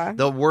 like Yeah.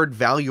 the word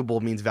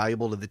valuable means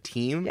valuable to the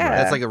team. Yeah.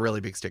 That's like a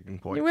really big sticking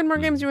point. You win more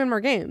games, you win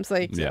more games.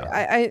 Like, Yeah.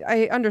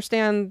 I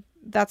understand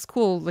that's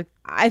cool. Like,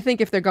 I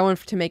think if they're going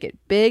to make it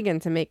big and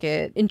to make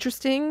it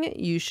interesting,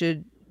 you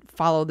should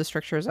follow the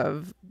strictures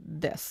of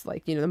this.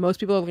 Like, the most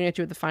people are looking at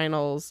you at the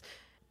finals.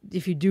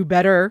 If you do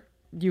better,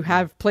 you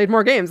have played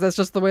more games. That's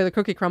just the way the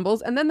cookie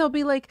crumbles. And then there'll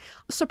be like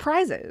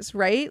surprises,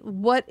 right?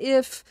 What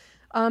if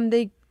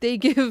they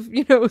give,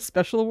 a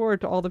special award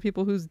to all the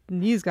people whose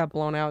knees got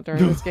blown out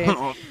during this game?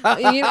 But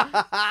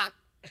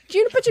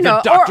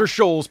The Dr.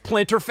 Scholl's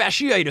plantar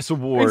fasciitis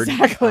award.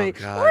 Exactly. Oh,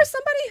 God. Or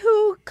somebody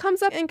who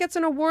comes up and gets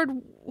an award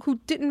who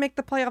didn't make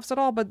the playoffs at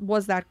all but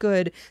was that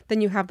good,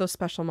 then you have those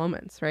special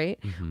moments, right?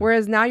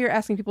 Whereas now you're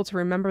asking people to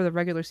remember the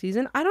regular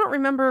season. I don't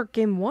remember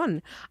game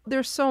 1.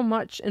 There's so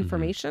much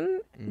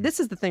information. This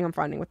is the thing I'm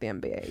finding with the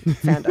NBA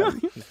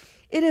fandom.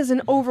 It is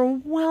an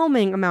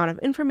overwhelming amount of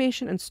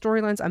information and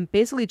storylines. I'm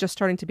basically just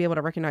starting to be able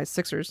to recognize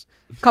Sixers,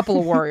 a couple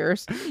of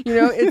Warriors.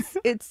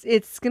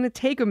 It's going to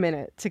take a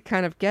minute to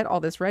kind of get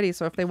all this ready.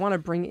 So if they want to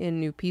bring in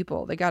new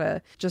people, they got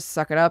to just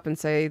suck it up and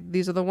say,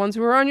 these are the ones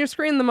who are on your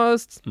screen the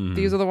most.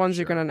 These are the ones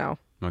you're going to know.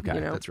 Okay,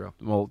 That's real.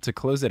 Well, to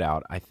close it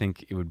out, I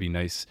think it would be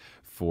nice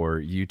for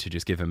you to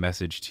just give a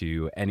message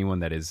to anyone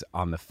that is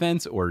on the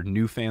fence or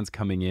new fans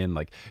coming in,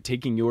 like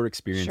taking your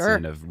experience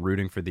in of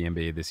rooting for the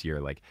NBA this year.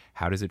 Like,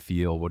 how does it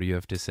feel? What do you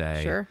have to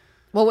say? Sure.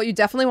 Well, what you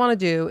definitely want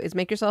to do is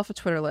make yourself a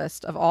Twitter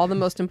list of all the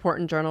most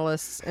important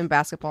journalists in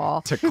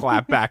basketball. To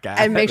clap back at.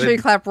 And make sure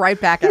you clap right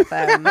back at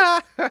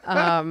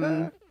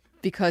them.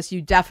 Because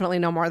you definitely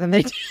know more than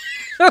they do.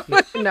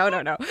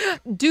 No.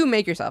 Do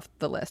make yourself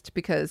the list,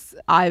 because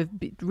I've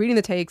been reading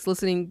the takes,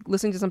 listening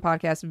to some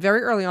podcasts.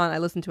 Very early on, I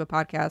listened to a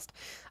podcast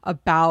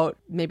about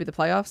maybe the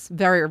playoffs.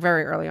 Very,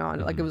 very early on.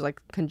 Like, it was like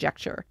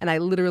conjecture. And I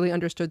literally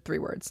understood 3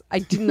 words. I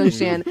didn't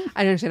understand. I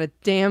didn't understand a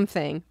damn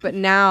thing. But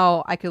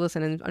now I could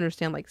listen and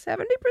understand like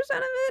 70% of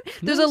it.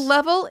 There's a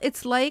level.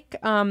 It's like,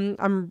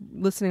 I'm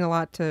listening a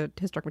lot to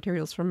historic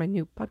materials from my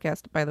new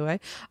podcast, by the way,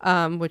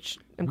 which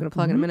I'm going to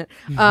plug in a minute.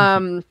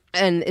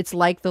 And it's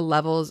like the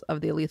levels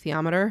of the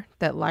alethiometer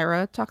that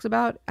Lyra talks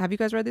about. Have you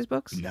guys read these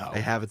books? No. I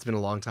have. It's been a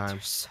long time.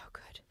 They're so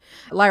good.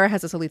 Lyra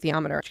has this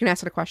alethiometer. She can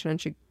ask it a question and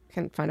she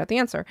can find out the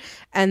answer.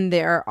 And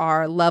there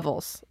are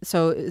levels.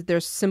 So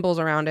there's symbols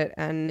around it.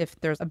 And if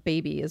there's a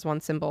baby is one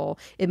symbol,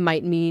 it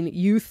might mean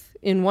youth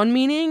in one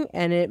meaning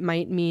and it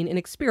might mean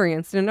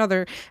inexperience in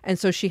another. And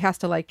so she has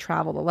to like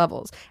travel the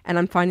levels. And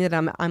I'm finding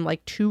that I'm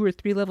like 2 or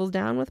 3 levels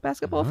down with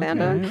basketball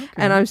fandom. Okay.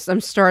 And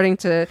I'm starting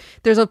to,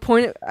 there's a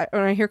point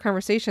when I hear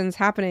conversations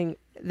happening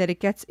that it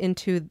gets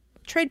into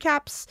trade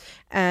caps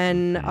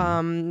and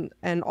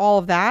all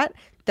of that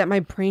my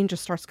brain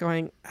just starts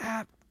going,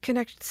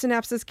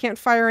 synapses can't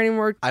fire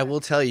anymore. I will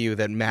tell you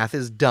that math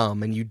is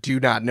dumb, and you do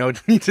not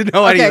need to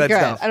know any of that good.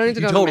 stuff. I don't need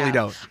to know. You totally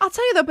don't. I'll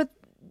tell you though, but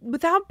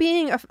without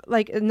being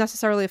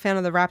necessarily a fan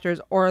of the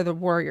Raptors or the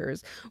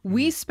Warriors,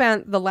 we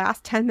spent the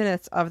last 10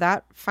 minutes of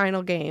that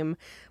final game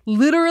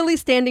literally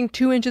standing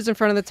 2 inches in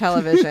front of the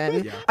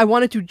television. Yeah. I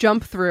wanted to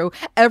jump through.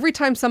 Every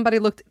time somebody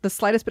looked the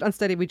slightest bit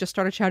unsteady, we just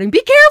started shouting,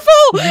 "Be careful!"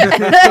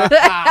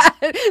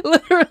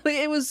 Literally,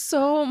 it was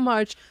so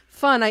much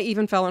fun. I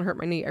even fell and hurt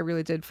my knee. I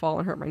really did fall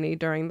and hurt my knee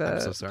during the.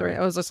 I'm so sorry.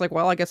 I was just like,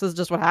 well, I guess this is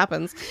just what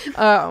happens.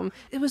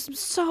 It was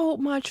so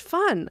much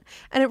fun,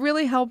 and it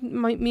really helped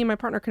me and my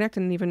partner connect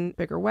in an even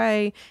bigger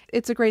way.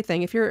 It's a great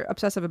thing if you're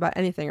obsessive about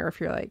anything, or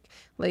if you're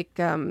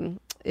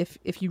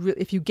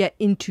if you get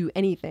into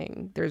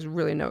anything, there's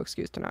really no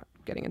excuse to not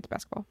getting into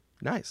basketball.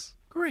 Nice.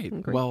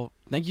 Great. Well,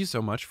 thank you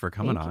so much for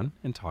coming on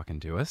and talking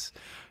to us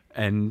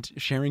and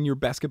sharing your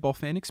basketball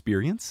fan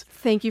experience.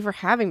 Thank you for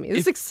having me. This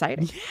is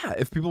exciting. Yeah.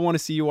 If people want to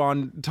see you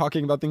on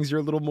talking about things you're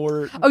a little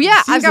more Oh,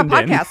 yeah. I've got seasoned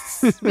in.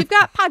 podcasts. We've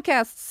got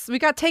podcasts. We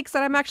got takes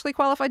that I'm actually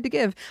qualified to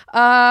give.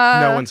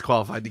 No one's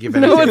qualified to give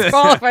any No takes. one's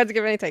qualified to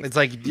give any takes. It's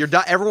like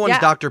everyone's Yeah.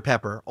 Dr.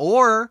 Pepper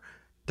or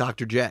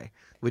Dr. J.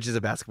 which is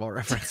a basketball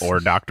reference. Or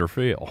Dr.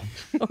 Phil.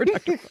 Or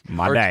Dr.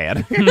 My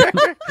dad.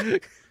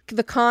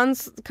 The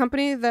cons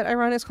company that I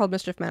run is called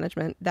Mischief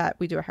Management, that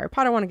we do a Harry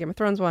Potter one, a Game of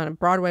Thrones one, a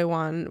Broadway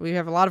one. We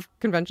have a lot of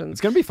conventions.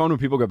 It's going to be fun when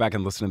people go back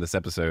and listen to this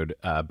episode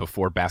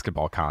before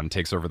Basketball Con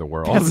takes over the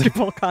world.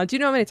 Basketball con. Do you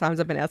know how many times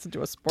I've been asked to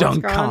do a sports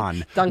Dunk con?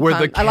 Con. Dunk Where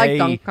con. the K, I like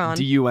Dunk Con.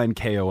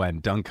 D-U-N-K-O-N,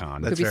 Dunk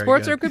Con. Could be very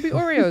sports good. or it could be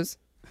Oreos.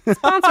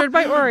 Sponsored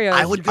by Oreos.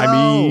 I would go.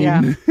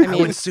 Yeah, I I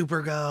mean, would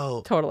super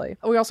go. totally.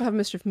 We also have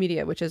Mischief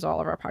Media, which is all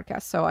of our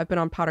podcasts. So I've been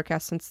on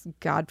Pottercast since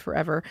God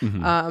forever,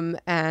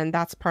 and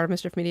that's part of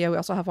Mischief Media. We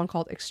also have one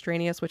called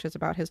Extraneous, which is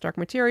about his Dark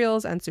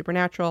Materials and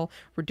Supernatural.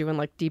 We're doing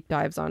like deep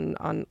dives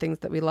on things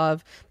that we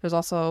love. There's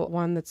also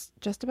one that's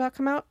just about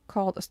come out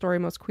called A Story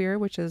Most Queer,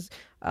 which is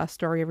a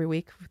story every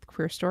week with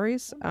queer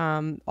stories,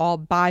 all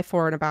by,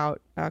 for, and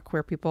about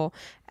queer people.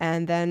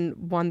 And then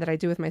one that I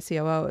do with my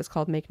COO is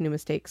called Make New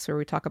Mistakes, where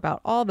we talk about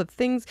all the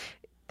things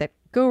that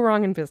go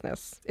wrong in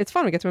business. It's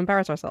fun. We get to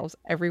embarrass ourselves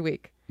every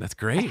week. That's I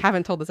great.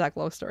 haven't told the Zach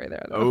Lowe story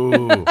there, though.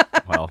 Oh,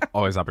 well,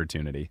 always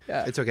opportunity.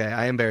 It's okay.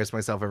 I embarrass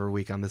myself every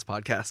week on this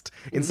podcast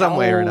in some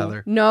way or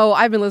another. No,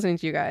 I've been listening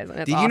to you guys. And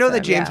it's Did you know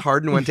that awesome. James Yeah.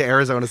 Harden went to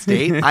Arizona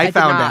State? I did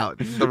found not. out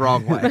the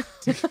wrong way.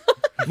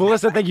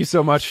 Melissa, thank you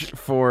so much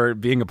for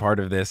being a part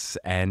of this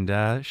and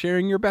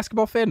sharing your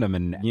basketball fandom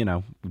and,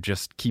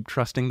 just keep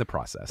trusting the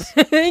process.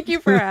 Thank you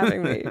for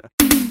having me.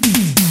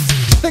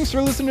 Thanks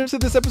for listening to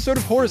this episode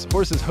of Horse.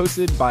 Horse is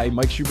hosted by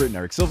Mike Schubert and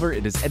Eric Silver.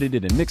 It is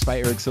edited and mixed by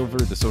Eric Silver.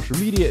 The social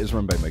media is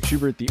run by Mike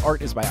Schubert. The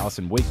art is by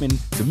Allison Wakeman.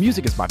 The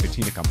music is by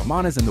Bettina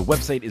Campamanas, and the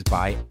website is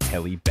by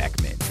Kelly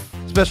Beckman.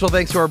 Special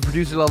thanks to our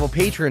producer-level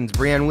patrons,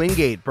 Brianne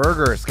Wingate,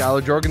 Berger,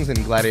 Skylar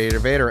Jorgensen, Gladiator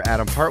Vader,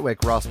 Adam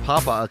Hartwick, Ross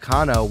Papa,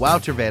 Akano,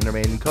 Wouter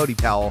Vandermain, Cody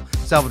Powell,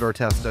 Salvador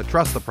Testa,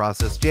 Trust the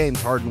Process,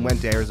 James Harden went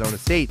to Arizona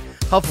State,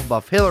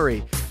 Hufflepuff,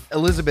 Hillary,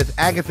 Elizabeth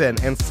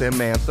Agathan, and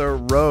Samantha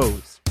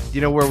Rose. Do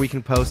you know where we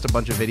can post a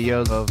bunch of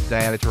videos of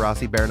Diana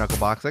Taurasi bare knuckle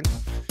boxing?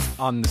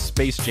 On the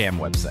Space Jam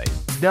website.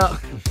 No.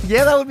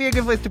 Yeah, that would be a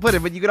good place to put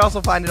it, but you could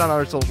also find it on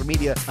our social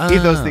media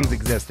if those things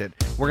existed.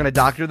 We're going to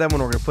doctor them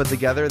and we're going to put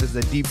together. This is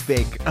a deep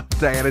fake of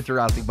Diana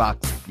Taurasi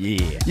boxing.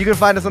 Yeah. You can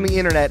find us on the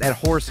internet at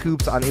Horse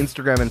Hoops on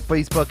Instagram and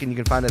Facebook, and you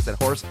can find us at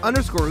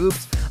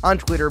Horse_Hoops on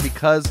Twitter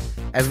because,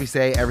 as we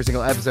say every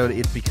single episode,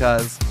 it's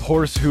because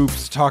Horse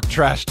Hoops talk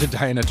trash to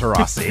Diana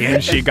Taurasi,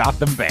 and she got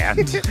them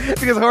banned.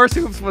 because Horse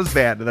Hoops was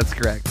banned. That's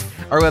correct.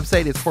 Our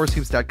website is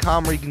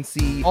horsehoops.com, where you can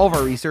see all of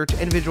our research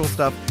and visual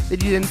stuff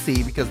that you didn't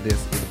see because this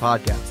is a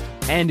podcast.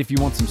 And if you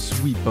want some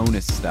sweet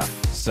bonus stuff,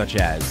 such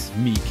as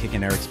me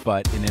kicking Eric's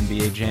butt in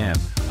NBA Jam,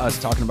 us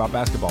talking about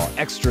basketball,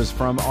 extras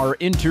from our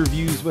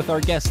interviews with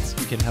our guests,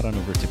 you can head on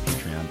over to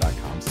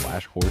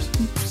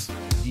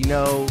patreon.com/horsehoops. Do you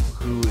know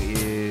who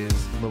is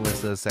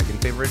Melissa's second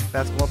favorite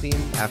basketball team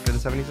after the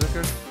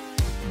 76ers?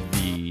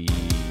 The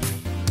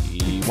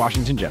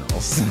Washington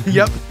Generals.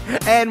 Yep.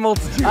 And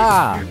Multitude.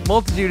 Ah.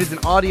 Multitude is an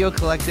audio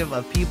collective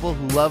of people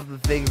who love the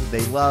things that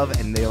they love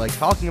and they like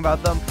talking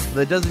about them, but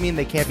that doesn't mean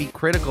they can't be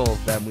critical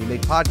of them. We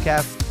make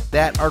podcasts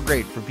that are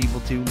great for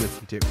people to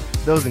listen to.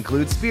 Those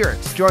include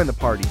Spirits, Join the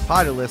Party,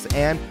 Podulous,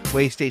 and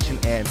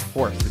Waystation and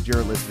Horse that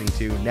you're listening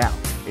to now.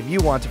 If you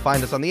want to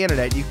find us on the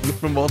internet, you can go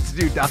to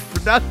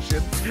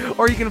multitude.productions,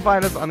 or you can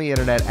find us on the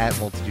internet at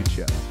Multitude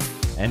Shows.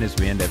 And as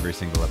we end every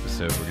single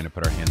episode, we're going to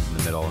put our hands in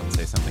the middle and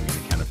say something in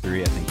the count of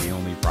three. I think the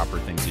only proper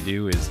thing to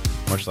do is,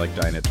 much like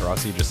Diana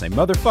Taurasi, just say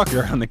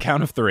motherfucker on the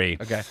count of three.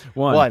 Okay.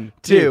 One,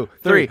 two,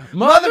 three.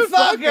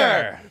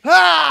 Motherfucker!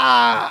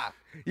 Ha!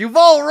 You've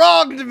all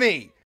wronged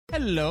me!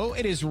 Hello,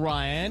 it is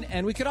Ryan,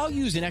 and we could all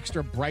use an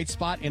extra bright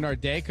spot in our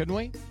day, couldn't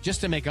we? Just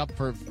to make up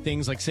for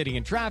things like sitting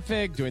in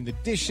traffic, doing the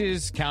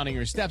dishes, counting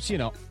your steps,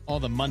 all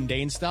the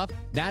mundane stuff.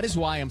 That is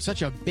why I'm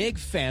such a big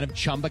fan of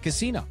Chumba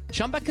Casino.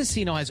 Chumba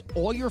Casino has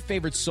all your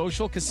favorite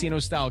social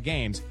casino-style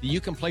games that you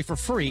can play for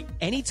free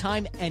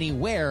anytime,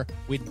 anywhere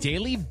with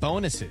daily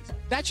bonuses.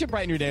 That should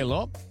brighten your day a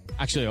little.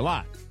 Actually, a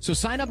lot. So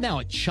sign up now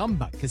at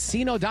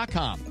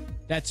ChumbaCasino.com.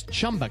 That's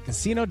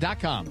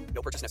ChumbaCasino.com.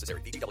 No purchase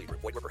necessary. VGW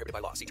Group. Void where prohibited by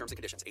law. See terms and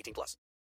conditions. 18+.